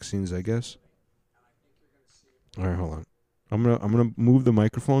 getting vaccines, I guess. All right, hold on. I'm gonna move the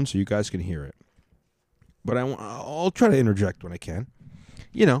microphone so you guys can hear it. But I'll try to interject when I can.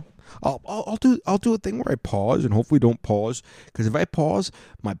 You know, I'll do a thing where I pause and hopefully don't pause, because if I pause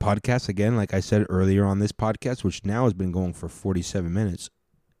my podcast again, like I said earlier on this podcast, which now has been going for 47 minutes,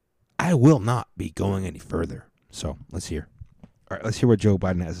 I will not be going any further. So let's hear. All right, let's hear what Joe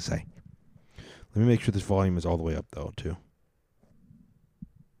Biden has to say. Let me make sure this volume is all the way up, though, too.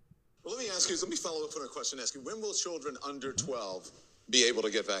 Well, let me follow up on a question asking, when will children under 12 be able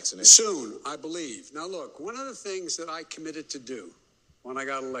to get vaccinated? Soon, I believe. Now, look, one of the things that I committed to do when I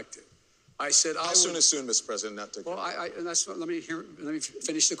got elected, I said How soon is soon, Mr. President? Not to... Well, and that's what, let me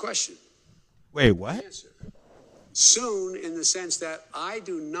finish the question. Wait, what? Soon, in the sense that I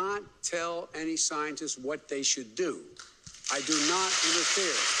do not tell any scientist what they should do. I do not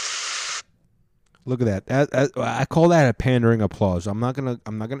interfere. Look at that. I call that a pandering applause. I'm not gonna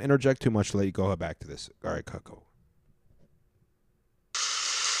interject too much to let you go back to this. All right, Cucko.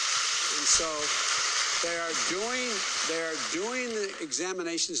 And so they are doing the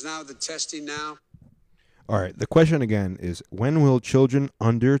examinations now, the testing now. All right. The question again is, when will children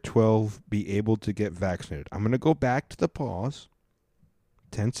under 12 be able to get vaccinated? I'm gonna go back to the pause.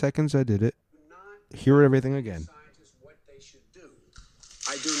 10 seconds. I did it. Hear everything again.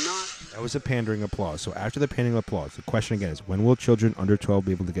 I do not. That was a pandering applause. So after the pandering applause, the question again is, when will children under 12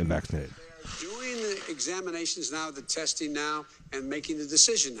 be able to get vaccinated? They are doing the examinations now, the testing now, and making the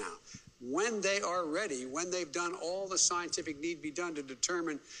decision now. When they are ready, when they've done all the scientific need be done to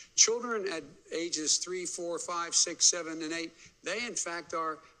determine children at ages 3, 4, 5, 6, 7, and 8, they in fact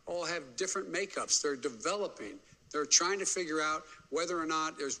all have different makeups. They're developing. They're trying to figure out whether or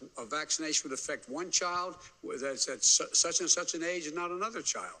not there's a vaccination would affect one child that's at such and such an age and not another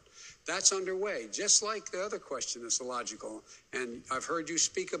child. That's underway, just like the other question that's illogical. And I've heard you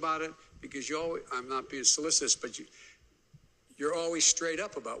speak about it because you always, I'm not being solicitous, but you're always straight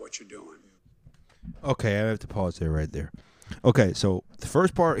up about what you're doing. Okay, I have to pause there right there. Okay, so the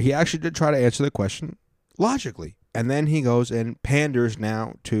first part, he actually did try to answer the question logically. And then he goes and panders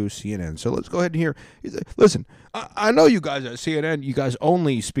now to CNN. So let's go ahead and hear. Listen, I know you guys at CNN, you guys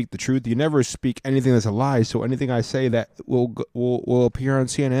only speak the truth. You never speak anything that's a lie. So anything I say that will appear on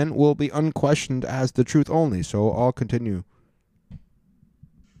CNN will be unquestioned as the truth only. So I'll continue.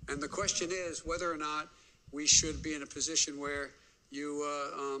 And the question is whether or not we should be in a position where you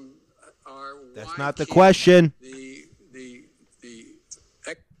are. That's not the question.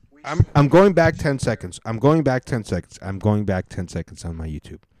 I'm going back 10 seconds. I'm going back 10 seconds on my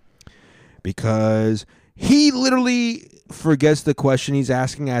YouTube. Because he literally forgets the question he's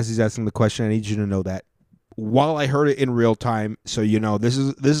asking as he's asking the question. I need you to know that while I heard it in real time, so you know, this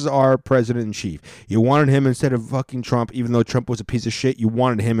is our president in chief. You wanted him instead of fucking Trump, even though Trump was a piece of shit. You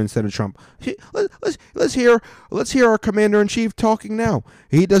wanted him instead of Trump. Let's hear our commander in chief talking now.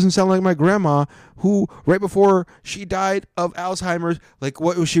 He doesn't sound like my grandma, who right before she died of Alzheimer's, like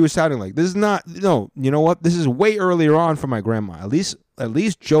what she was sounding like. This is not, no. You know what? This is way earlier on for my grandma. At least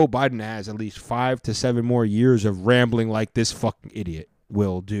Joe Biden has at least 5 to 7 more years of rambling like this fucking idiot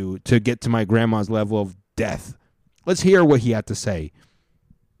will do to get to my grandma's level of death. Let's hear what he had to say.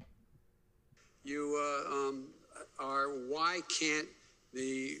 You are. Why can't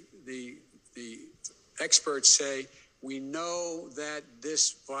the experts say we know that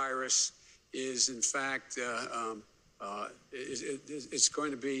this virus is in fact it's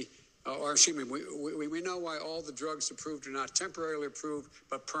going to be, or excuse me, we know why all the drugs approved are not temporarily approved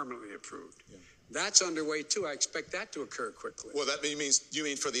but permanently approved. Yeah. That's underway too. I expect that to occur quickly. Well, that means you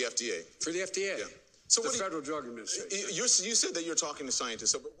mean for the FDA? For the FDA. Yeah. So the Federal Drug Administration. You said that you're talking to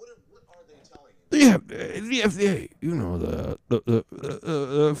scientists. So, but what are they telling you? The FDA, you know,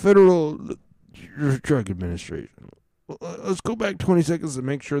 the Federal Drug Administration. Let's go back 20 seconds to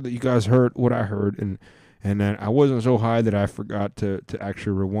make sure that you guys heard what I heard, and then I wasn't so high that I forgot to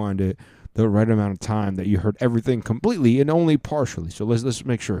actually rewind it the right amount of time that you heard everything completely and only partially. So let's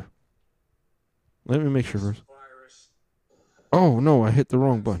make sure. Let me make sure first. Oh no, I hit the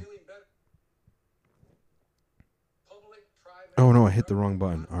wrong button. Oh no, I hit the wrong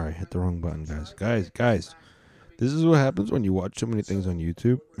button. All right, hit the wrong button, guys. Guys, This is what happens when you watch so many things on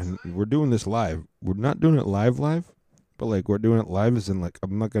YouTube. And we're doing this live. We're not doing it live, but like we're doing it live as in like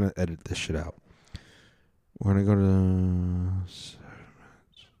I'm not gonna edit this shit out. We're gonna go to.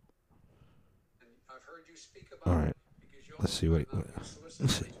 All right. Let's see. Wait.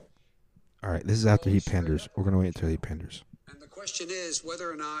 Let's see. All right. This is after he panders. We're gonna wait until he panders. And the question is whether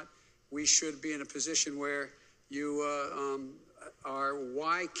or not we should be in a position where you are.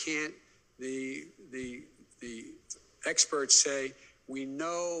 Why can't the experts say we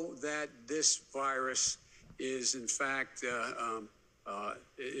know that this virus is in fact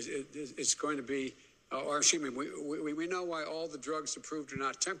it's going to be, or excuse me, we know why all the drugs approved are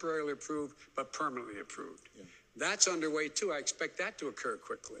not temporarily approved but permanently approved. Yeah. That's underway too. I expect that to occur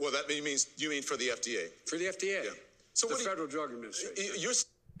quickly. Well, that means you mean for the FDA? For the FDA. Yeah. So the Federal Drug Administration.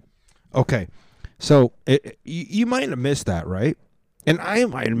 Okay, so you might have missed that, right? And I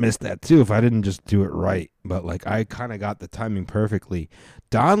might have missed that too if I didn't just do it right. But like I kind of got the timing perfectly.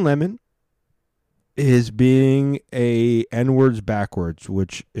 Don Lemon is being a N-words backwards,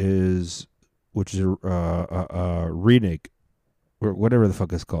 which is a renege or whatever the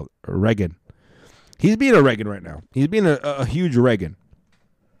fuck it's called, a Reagan. He's being a Reagan right now. He's being a huge Reagan.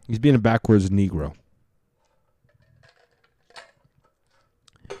 He's being a backwards Negro.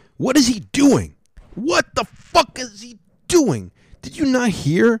 What is he doing? What the fuck is he doing? Did you not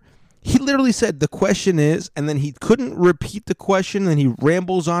hear? He literally said the question is, and then he couldn't repeat the question, and he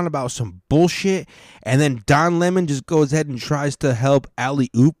rambles on about some bullshit, and then Don Lemon just goes ahead and tries to help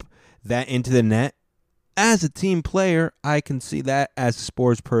alley-oop that into the net. As a team player, I can see that. As a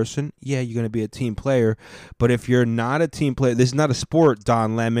sports person, yeah, you're going to be a team player, but if you're not a team player, this is not a sport,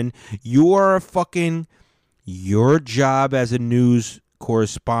 Don Lemon. You are a fucking, your job as a news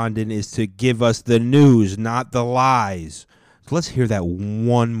correspondent is to give us the news, not the lies. So let's hear that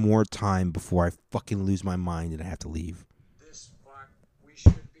one more time before I fucking lose my mind and I have to leave. We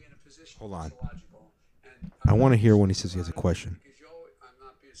should be in a position. Hold on. I want to hear when he says he has a question. I'm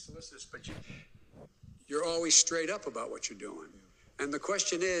not being solicitous, but you're always straight up about what you're doing. And the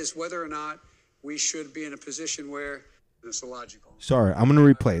question is whether or not we should be in a position where it's illogical. Sorry, I'm going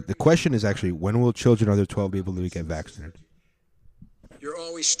to replay it. The question is actually, when will children under 12 be able to get vaccinated? You're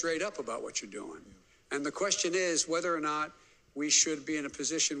always straight up about what you're doing. And the question is whether or not we should be in a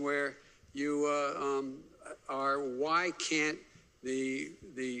position where you are. Why can't the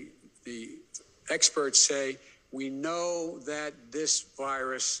experts say we know that this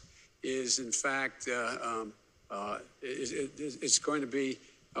virus is in fact it's going to be,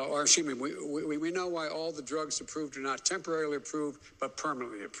 or excuse me, we know why all the drugs approved are not temporarily approved but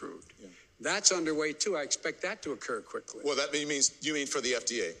permanently approved. Yeah. That's underway too. I expect that to occur quickly. Well, that means you mean for the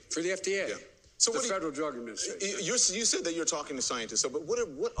FDA? For the FDA. Yeah. So the Federal Drug Administration. You said that you're talking to scientists, but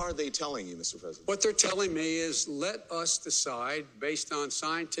what are they telling you, Mr. President? What they're telling me is let us decide based on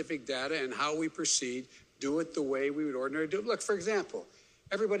scientific data and how we proceed, do it the way we would ordinarily do it. Look, for example,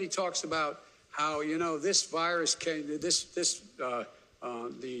 everybody talks about how, this virus came, the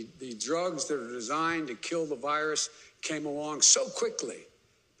drugs that are designed to kill the virus came along so quickly.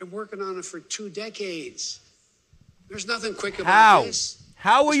 Been working on it for 2 decades. There's nothing quick about this.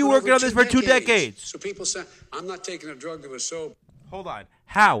 How are you working on this for 2 decades? So people say, I'm not taking a drug that was so... Hold on.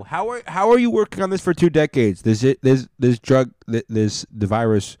 How are you working on this for 2 decades? The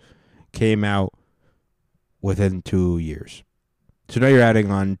virus came out within 2 years. So now you're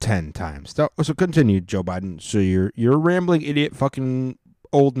adding on 10 times. So continue, Joe Biden. So you're a rambling idiot fucking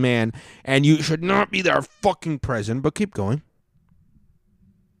old man, and you should not be our fucking president, but keep going.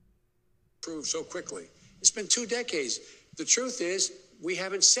 Proved so quickly. It's been 2 decades. The truth is, we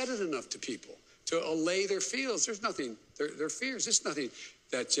haven't said it enough to people to allay their fears. There's nothing, their fears. There's nothing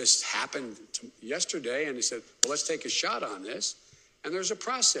that just happened yesterday, and they said, well, let's take a shot on this. And there's a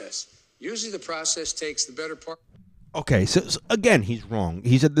process. Usually the process takes the better part. Okay, so again, he's wrong.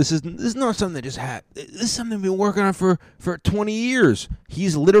 He said this is not something that just happened. This is something we've been working on for 20 years.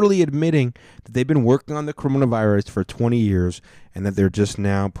 He's literally admitting that they've been working on the coronavirus for 20 years and that they're just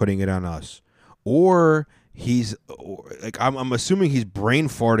now putting it on us. Or I'm assuming he's brain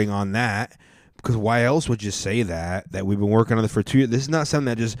farting on that, because why else would you say that we've been working on this for 2 years? This is not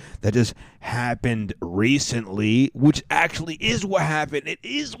something that just happened recently, which actually is what happened. It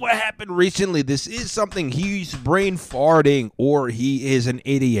is what happened recently. This is something he's brain farting, or he is an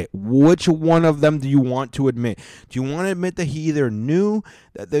idiot. Which one of them do you want to admit? Do you want to admit that he either knew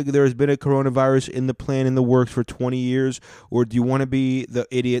that there has been a coronavirus in the plan, in the works for 20 years, or do you want to be the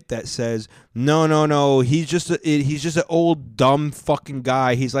idiot that says No. He's just an old dumb fucking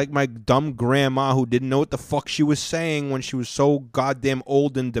guy. He's like my dumb grandma who didn't know what the fuck she was saying when she was so goddamn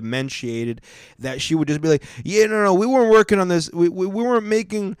old and dementiated that she would just be like, yeah, no, we weren't working on this. We weren't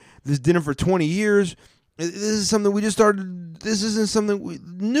making this dinner for 20 years. This is something we just started. This isn't something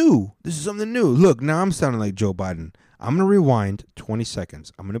new. This is something new. Look, now I'm sounding like Joe Biden. I'm going to rewind 20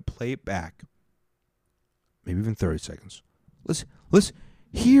 seconds. I'm going to play it back. Maybe even 30 seconds. Let's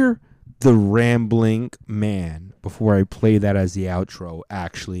hear the rambling man before I play that as the outro,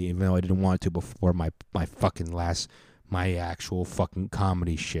 actually, even though I didn't want to before my actual fucking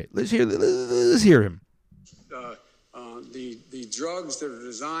comedy shit. Let's hear him. The drugs that are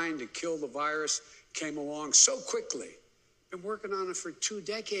designed to kill the virus came along so quickly. Been working on it for 2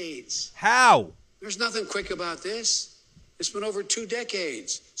 decades. How? There's nothing quick about this. It's been over 2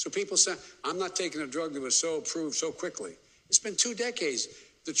 decades. So people say, I'm not taking a drug that was so approved so quickly. It's been 2 decades.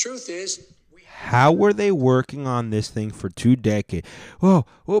 The truth is, how were they working on this thing for 2 decades? Well,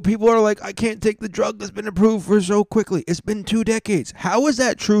 people are like, I can't take the drug that's been approved for so quickly. It's been 2 decades. How is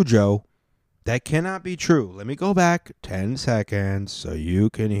that true, Joe? That cannot be true. Let me go back 10 seconds so you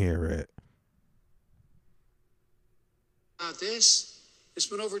can hear it. About this, it's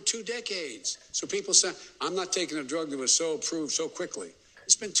been over 2 decades. So people say, I'm not taking a drug that was so approved so quickly.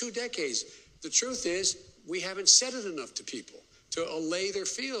 It's been 2 decades. The truth is, we haven't said it enough to people to allay their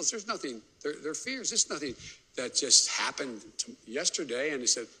fears. There's nothing, their fears. It's nothing that just happened yesterday and they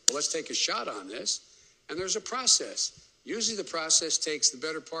said, well, let's take a shot on this. And there's a process. Usually the process takes the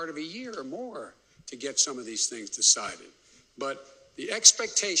better part of a year or more to get some of these things decided. But the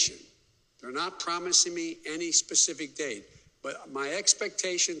expectation, they're not promising me any specific date, but my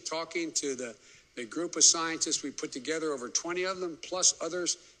expectation, talking to the group of scientists we put together, over 20 of them, plus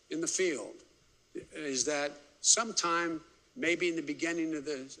others in the field, is that sometime maybe in the beginning of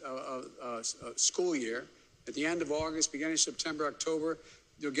the school year, at the end of August, beginning of September, October,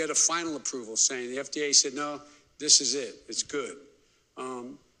 you'll get a final approval saying the FDA said, no, this is it. It's good.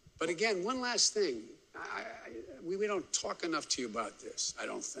 But again, one last thing. We don't talk enough to you about this, I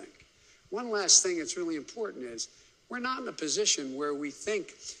don't think. One last thing that's really important is we're not in a position where we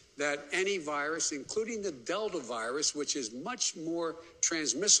think that any virus, including the Delta virus, which is much more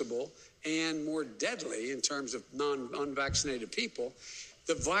transmissible and more deadly in terms of unvaccinated people,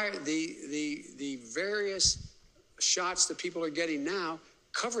 the various shots that people are getting now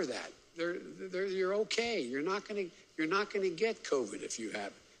cover that. You're okay. You're not going to get COVID if you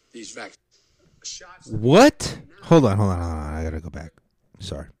have these vaccines. Shots. What? Hold on. I gotta go back.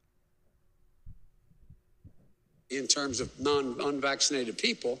 Sorry. In terms of unvaccinated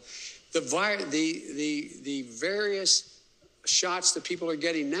people, the various shots that people are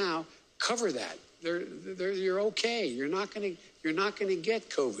getting now cover that. You're okay. You're not going to get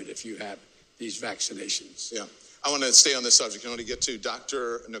COVID if you have these vaccinations. Yeah. I want to stay on this subject. I want to get to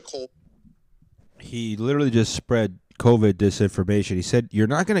Dr. Nicole. He literally just spread COVID disinformation. He said, you're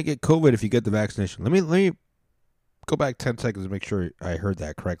not going to get COVID if you get the vaccination. Let me go back 10 seconds to make sure I heard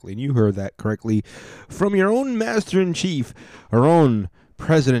that correctly. And you heard that correctly from your own master-in-chief, our own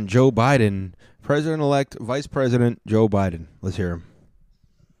President Joe Biden, President-elect Vice President Joe Biden. Let's hear him.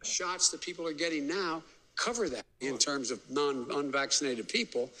 Shots that people are getting now cover that in terms of unvaccinated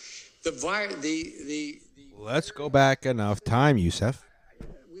people. Let's go back enough time, Yusef.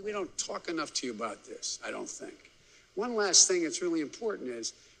 We don't talk enough to you about this, I don't think. One last thing that's really important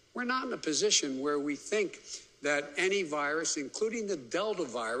is we're not in a position where we think that any virus, including the Delta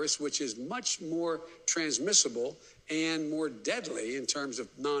virus, which is much more transmissible and more deadly in terms of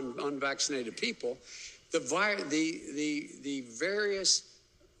unvaccinated people, the various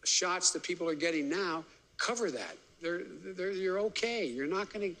shots that people are getting now cover that. You're okay. You're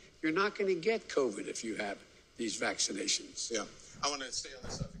not going to get COVID if you have these vaccinations. Yeah. I want to stay on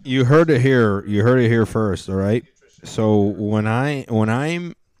this subject. You heard it here first, all right? So when I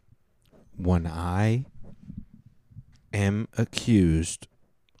am accused,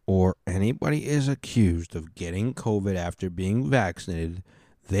 or anybody is accused of getting COVID after being vaccinated,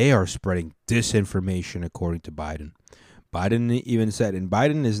 they are spreading disinformation, according to Biden. Biden even said, and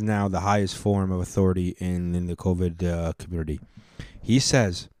Biden is now the highest form of authority in the COVID community. He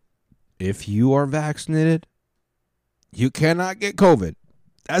says, if you are vaccinated, you cannot get COVID.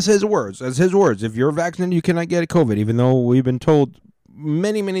 That's his words. If you're vaccinated, you cannot get COVID, even though we've been told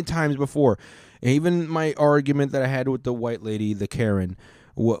many, many times before. Even my argument that I had with the white lady, the Karen,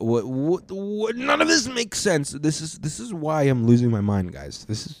 what none of this makes sense. This is why I'm losing my mind, guys.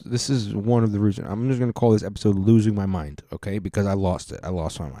 This is one of the reasons. I'm just going to call this episode Losing My Mind, okay? Because I lost it. I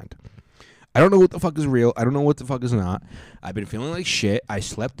lost my mind. I don't know what the fuck is real. I don't know what the fuck is not. I've been feeling like shit. I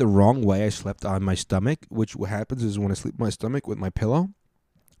slept the wrong way. I slept on my stomach, which what happens is when I sleep on my stomach with my pillow,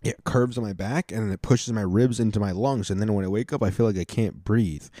 it curves on my back and it pushes my ribs into my lungs. And then when I wake up, I feel like I can't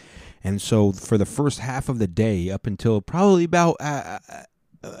breathe. And so for the first half of the day, up until probably about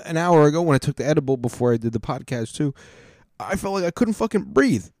an hour ago when I took the edible before I did the podcast too, I felt like I couldn't fucking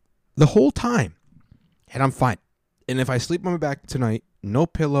breathe the whole time. And I'm fine. And if I sleep on my back tonight, no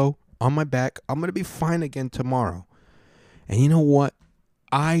pillow, on my back, I'm going to be fine again tomorrow. And you know what?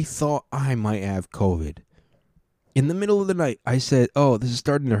 I thought I might have COVID. In the middle of the night, I said, oh, this is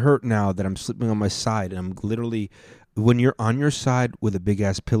starting to hurt now that I'm sleeping on my side. And I'm literally, when you're on your side with a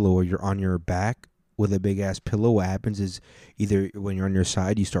big-ass pillow or you're on your back with a big-ass pillow, what happens is either when you're on your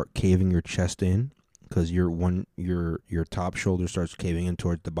side, you start caving your chest in because your top shoulder starts caving in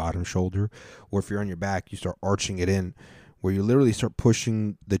towards the bottom shoulder. Or if you're on your back, you start arching it in, where you literally start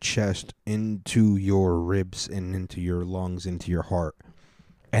pushing the chest into your ribs and into your lungs, into your heart.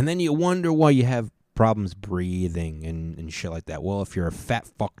 And then you wonder why you have problems breathing and shit like that. Well, if you're a fat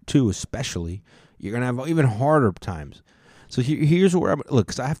fuck too, especially, you're going to have even harder times. So here's where I'm... Look,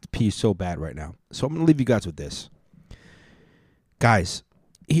 because I have to pee so bad right now. So I'm going to leave you guys with this. Guys,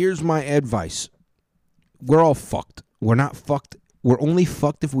 here's my advice. We're all fucked. We're not fucked. We're only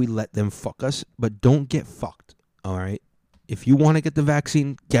fucked if we let them fuck us, but don't get fucked, all right? If you want to get the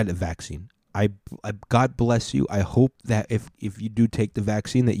vaccine, get a vaccine. I God bless you. I hope that if you do take the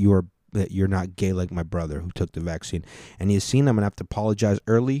vaccine, that you're not gay like my brother who took the vaccine. And you've seen, I'm gonna have to apologize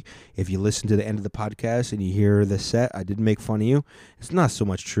early. If you listen to the end of the podcast and you hear the set, I did make fun of you. It's not so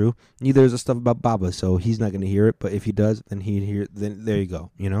much true. Neither is the stuff about Baba, so he's not gonna hear it. But if he does, then he'd hear. Then there you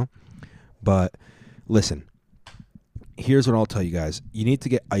go. You know. But listen. Here's what I'll tell you guys. You need to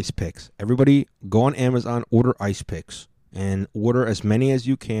get ice picks. Everybody go on Amazon, order ice picks. And order as many as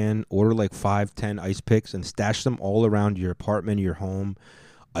you can. Order like 5-10 ice picks and stash them all around your apartment, your home.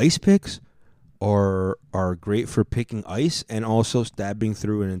 Ice picks are great for picking ice and also stabbing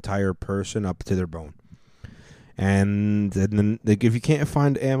through an entire person up to their bone. And then like, if you can't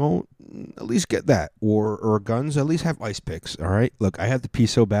find ammo, at least get that. Or guns, at least have ice picks. All right? Look, I have to pee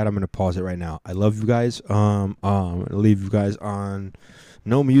so bad I'm going to pause it right now. I love you guys. I'm going to leave you guys on...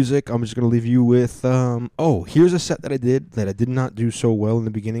 no music. I'm just going to leave you with, here's a set that I did not do so well in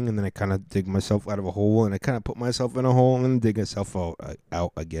the beginning, and then I kind of dig myself out of a hole, and I kind of put myself in a hole and then dig myself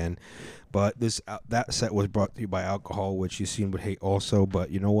out again. But that set was brought to you by alcohol, which you seen would hate also,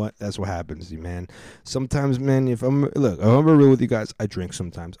 but you know what? That's what happens, man. Sometimes, man, if I'm real with you guys, I drink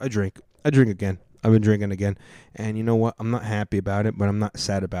sometimes. I drink again. I've been drinking again, and you know what? I'm not happy about it, but I'm not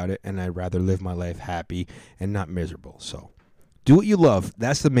sad about it, and I'd rather live my life happy and not miserable, so... do what you love.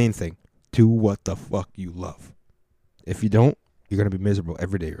 That's the main thing. Do what the fuck you love. If you don't, you're going to be miserable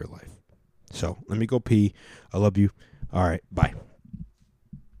every day of your life. So, let me go pee. I love you. All right, bye.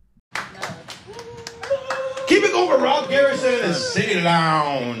 Keep it going, Rob Garrison in the City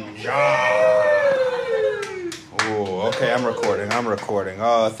Lounge. Oh, okay, I'm recording.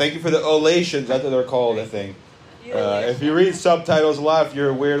 Thank you for the olations. That's what they're called, I think. If you read subtitles a lot, if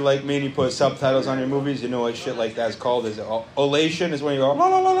you're weird like me and you put subtitles on your movies, you know what shit like that's called. Is olation is when you go la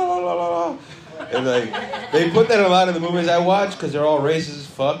la la la la la la. And like they put that in a lot of the movies I watch because they're all racist as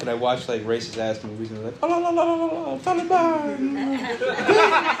fuck, and I watch like racist ass movies and they're like la la la la la la Taliban,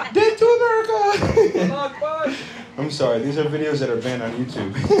 dead to America. I'm sorry, these are videos that are banned on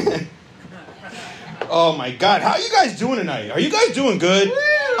YouTube. Oh my God, how are you guys doing tonight? Are you guys doing good?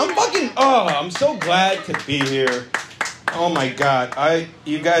 I'm so glad to be here. Oh my God,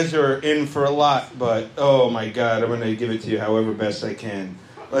 you guys are in for a lot, but oh my God, I'm gonna give it to you however best I can.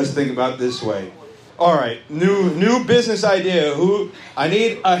 Let's think about it this way. All right, new business idea. I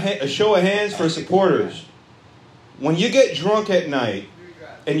need a show of hands for supporters. When you get drunk at night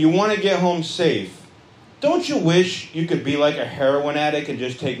and you want to get home safe, don't you wish you could be like a heroin addict and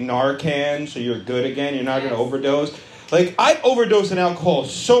just take Narcan so you're good again? You're not going to overdose? Like, I've overdosed on alcohol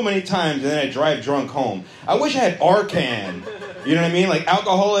so many times and then I drive drunk home. I wish I had Arcan. You know what I mean? Like,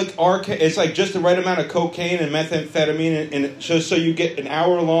 alcoholic Arcan. It's like just the right amount of cocaine and methamphetamine and just so you get an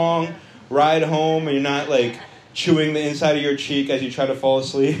hour-long ride home and you're not, like, chewing the inside of your cheek as you try to fall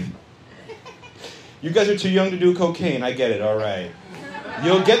asleep. You guys are too young to do cocaine. I get it. All right.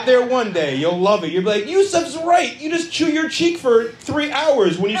 You'll get there one day. You'll love it. You'll be like, Yusuf's right. You just chew your cheek for 3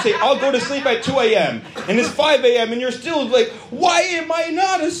 hours when you say, I'll go to sleep at 2 a.m. And it's 5 a.m. and you're still like, why am I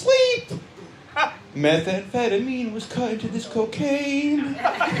not asleep? Methamphetamine was cut into this cocaine.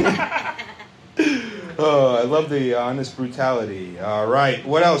 Oh, I love the honest brutality. All right.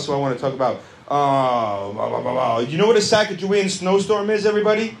 What else do I want to talk about? You know what a Sacagawea snowstorm is,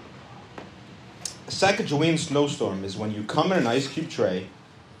 everybody? Sacagawea snowstorm is when you come in an ice cube tray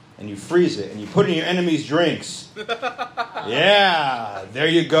and you freeze it and you put it in your enemy's drinks. Yeah, there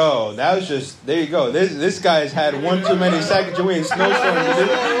you go. There you go. This guy's had one too many Sacagawea snowstorms.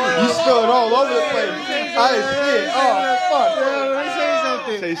 You spill it all over the place. I see it. Oh, fuck. Let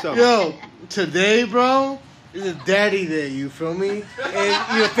me say something. Yo, today, bro, is a daddy day, you feel me?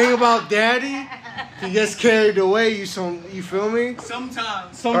 And you think about daddy, he gets carried away, you feel me?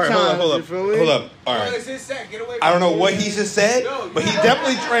 Sometimes. All right, hold you feel me? up. All right. I don't know what he just said, but he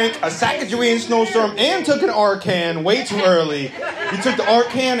definitely drank a Sacagawea snowstorm and took an Arcan way too early. You took the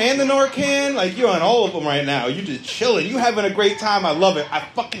Arcan and the Narcan. Like, you're on all of them right now. You just chilling. You having a great time. I love it. I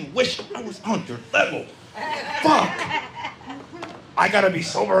fucking wish I was on your level. Fuck. I gotta be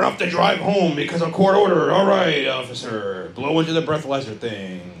sober enough to drive home because of court order. All right, officer. Blow into the breathalyzer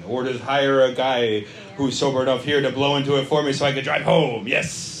thing. Or just hire a guy who's sober enough here to blow into it for me so I can drive home.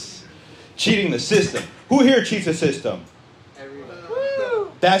 Yes. Cheating the system. Who here cheats the system?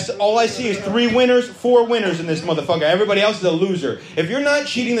 That's all I see is 4 winners in this motherfucker. Everybody else is a loser. If you're not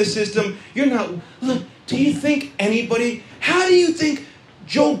cheating the system, you're not... Look, do you think anybody... How do you think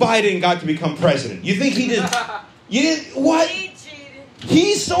Joe Biden got to become president? You think he did... You didn't... What?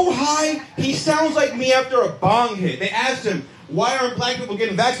 He's so high, he sounds like me after a bong hit. They asked him, why aren't black people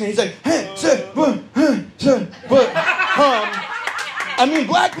getting vaccinated? He's like, I mean,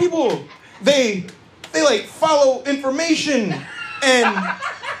 black people, they like follow information and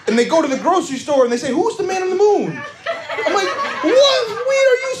they go to the grocery store and they say, who's the man on the moon? I'm like, what weed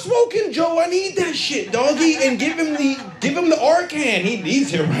are you smoking, Joe? I need that shit, doggy. And give him the Arcan. He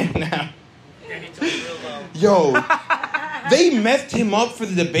needs it right now. Yo, they methed him up for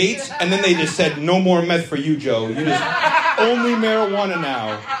the debates, and then they just said, no more meth for you, Joe. You just only marijuana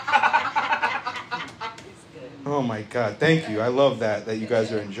now. Oh my God, thank you. I love that you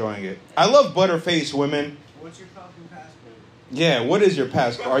guys are enjoying it. I love butterface women. What's your fucking passport? Yeah, what is your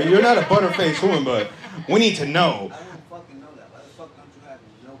passport? You're not a butterface woman, but we need to know. I don't fucking know that. Why the fuck don't you have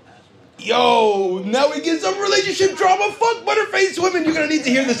no passport? Yo, now we get some relationship drama. Fuck butterface women. You're gonna need to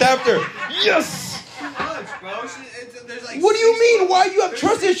hear this after. Yes. What do you mean? Why you have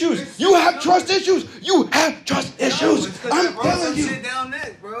trust issues? You have trust issues. You have trust issues. I'm telling you. Sit down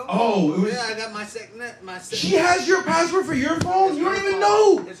next, bro. Oh, yeah, I got my second. She has your password for your phone? You don't even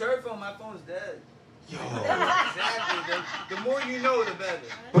know. It's her phone. My phone's dead. Yo. Exactly. The more you know, the better.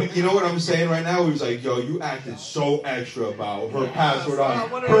 But you know what I'm saying right now? He was like, yo, you acted so extra about her password on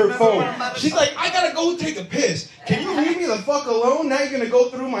her phone. She's like, I gotta go take a piss. Can you leave me the fuck alone? Now you're gonna go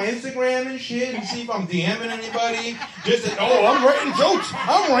through my Instagram and shit and see if I'm DMing anybody. Just that, I'm writing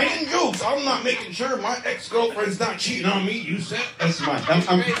jokes. I'm not making sure my ex-girlfriend's not cheating on me. You said that's my.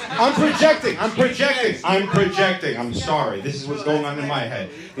 I'm projecting. I'm sorry. This is what's going on in my head.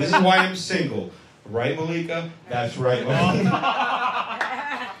 This is why I'm single. Right, Malika? That's right,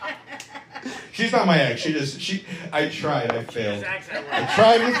 Malika. She's not my ex. I tried. I failed. I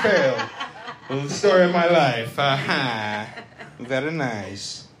tried and failed. The story of my life. Very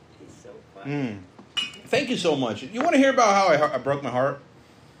nice. Thank you so much. You want to hear about how I broke my heart?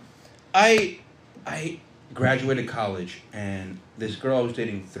 I graduated college, and this girl I was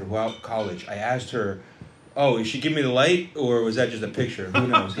dating throughout college, I asked her, oh, did she give me the light, or was that just a picture? Who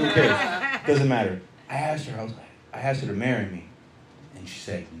knows? Who cares? Doesn't matter. I asked her to marry me, and she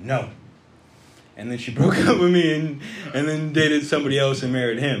said no. And then she broke up with me and then dated somebody else and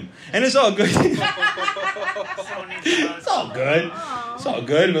married him. And it's all good. It's all good. It's all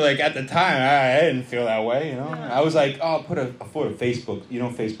good. But like at the time, I didn't feel that way, you know. I was like, oh, I'll put a Facebook. You know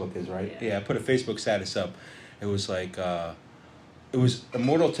what Facebook is, right? Yeah, I put a Facebook status up. It was like, it was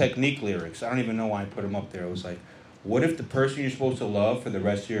Immortal Technique lyrics. I don't even know why I put them up there. It was like, what if the person you're supposed to love for the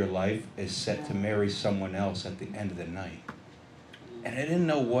rest of your life is set to marry someone else at the end of the night? And I didn't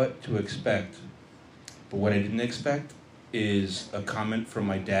know what to expect. But what I didn't expect is a comment from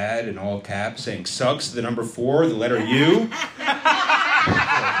my dad in all caps saying, sucks, the number 4, the letter U.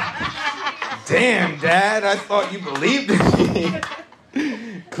 Damn, Dad, I thought you believed in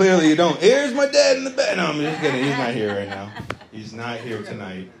me. Clearly you don't. Here's my dad in the bed. No, I'm just kidding. He's not here right now. He's not here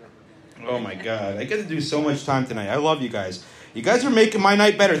tonight. Oh, my God. I get to do so much time tonight. I love you guys. You guys are making my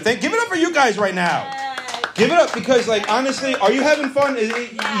night better. Give it up for you guys right now. Give it up because, like, honestly, are you having fun?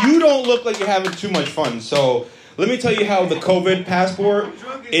 You don't look like you're having too much fun. So let me tell you how the COVID passport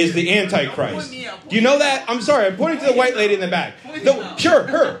is the Antichrist. Do you know that? I'm sorry. I'm pointing to the white lady in the back. Sure,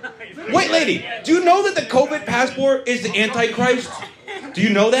 her. White lady. Do you know that the COVID passport is the Antichrist? Do you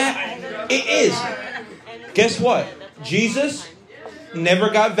know that? It is. Guess what? Jesus never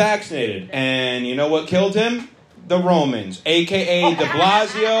got vaccinated. And you know what killed him? The Romans, a.k.a. de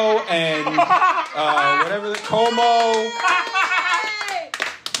Blasio and whatever the Como.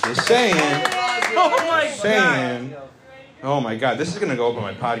 Just saying. Oh my God, this is gonna go up on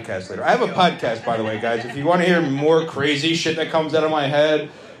my podcast later. I have a podcast, by the way, guys. If you want to hear more crazy shit that comes out of my head,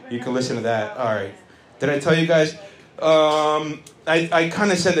 you can listen to that. All right. Did I tell you guys? I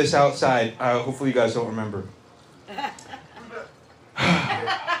kind of said this outside. Hopefully you guys don't remember.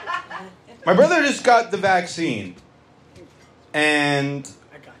 My brother just got the vaccine, and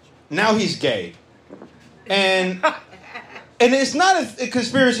now he's gay. And it's not a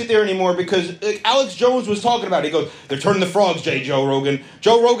conspiracy theory anymore because Alex Jones was talking about it. He goes, they're turning the frogs gay, Joe Rogan.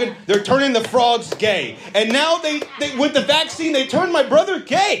 Joe Rogan, they're turning the frogs gay. And now they with the vaccine, they turned my brother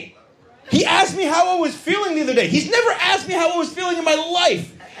gay. He asked me how I was feeling the other day. He's never asked me how I was feeling in my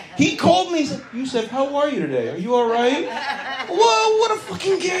life. He called me, he said, Yusef, how are you today? Are you all right? Whoa, what a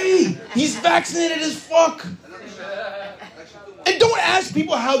fucking gay. He's vaccinated as fuck. And don't ask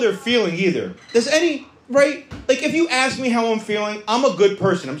people how they're feeling either. Right? Like, if you ask me how I'm feeling, I'm a good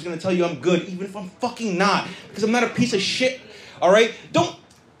person. I'm just going to tell you I'm good, even if I'm fucking not. Because I'm not a piece of shit. All right?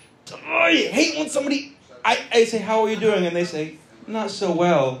 I hate when somebody, I say, how are you doing? And they say, not so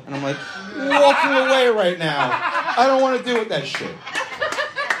well. And I'm like, walking away right now. I don't want to deal with that shit.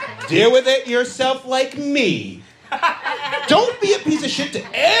 Deal with it yourself like me. Don't be a piece of shit to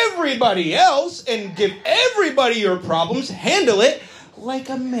everybody else and give everybody your problems. Handle it like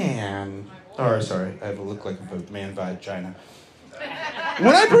a man. Oh, sorry, I have a look like a man vagina.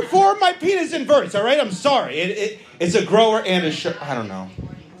 When I perform, my penis inverts, all right? I'm sorry. It's a grower and a I don't know.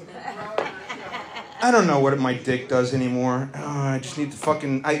 I don't know what my dick does anymore. I just need to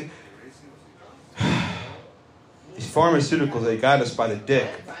fucking... These pharmaceuticals, they got us by the dick.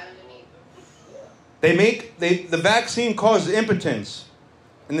 The vaccine causes impotence.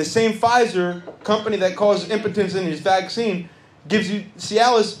 And the same Pfizer company that causes impotence in his vaccine gives you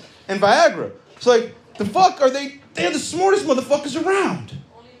Cialis and Viagra. It's like, the fuck are they? They're the smartest motherfuckers around.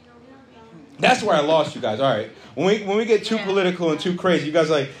 That's where I lost you guys. All right. When we get too political and too crazy, you guys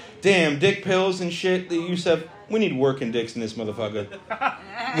are like, damn, dick pills and shit that you said, we need working dicks in this motherfucker.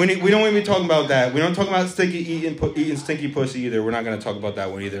 We don't even be talking about that. We don't talk about eating stinky pussy either. We're not going to talk about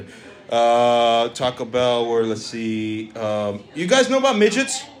that one either. Taco Bell, or let's see. You guys know about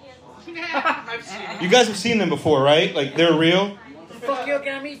midgets? You guys have seen them before, right? Like, they're real? What the fuck you looking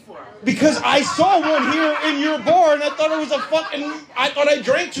at me for? Because I saw one here in your bar and I thought it was I thought I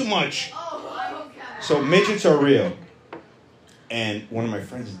drank too much. So midgets are real. And one of my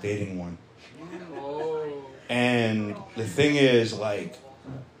friends is dating one. And the thing is, like,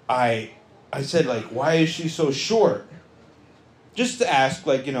 I said, like, why is she so short? Just to ask,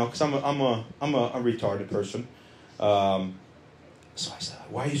 like, you know, because I'm a retarded person. So I said,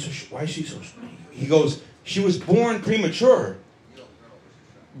 why is she so short? He goes, she was born premature.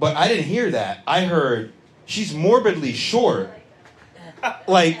 But I didn't hear that. I heard she's morbidly short.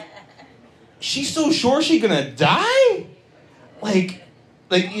 Like, she's so short she gonna die? Like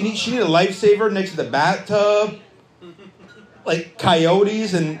she need a lifesaver next to the bathtub. Like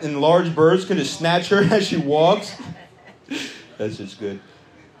coyotes and large birds can just snatch her as she walks. That's just good.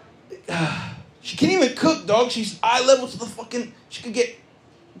 She can't even cook, dog. She's eye level to the fucking... She could get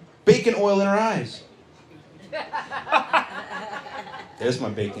bacon oil in her eyes. There's my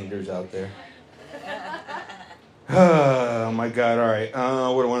bacon eaters out there. Oh my God! All right.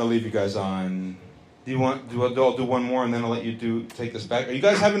 What do I want to leave you guys on? I'll do one more and then I'll let you take this back. Are you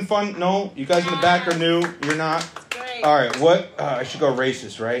guys having fun? No? You guys in the back are new? You're not? Great. All right. What? I should go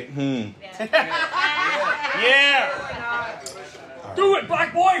racist, right? Yeah. Do it,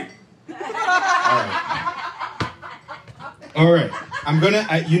 black boy. All right. I'm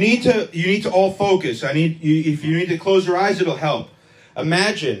gonna. You need to all focus. If you need to close your eyes, it'll help.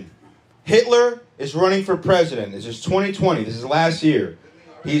 Imagine Hitler is running for president. This is 2020. This is last year.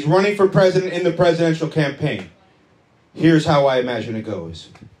 He's running for president in the presidential campaign. Here's how I imagine it goes.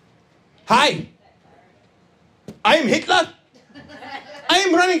 Hi, I am Hitler. I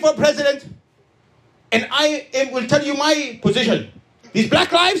am running for president. And I will tell you my position. These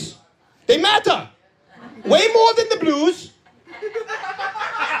black lives, they matter. Way more than the blues.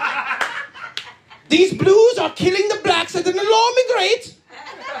 These blues are killing the blacks at an alarming rate.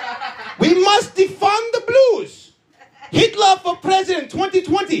 We must defund the blues. Hitler for president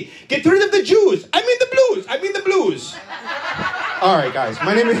 2020. Get rid of the Jews. I mean the blues. All right, guys.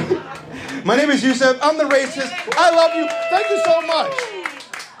 My name is Yusef. I'm the racist. I love you. Thank you so much.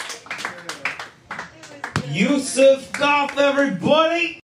 Yusef Goff, everybody.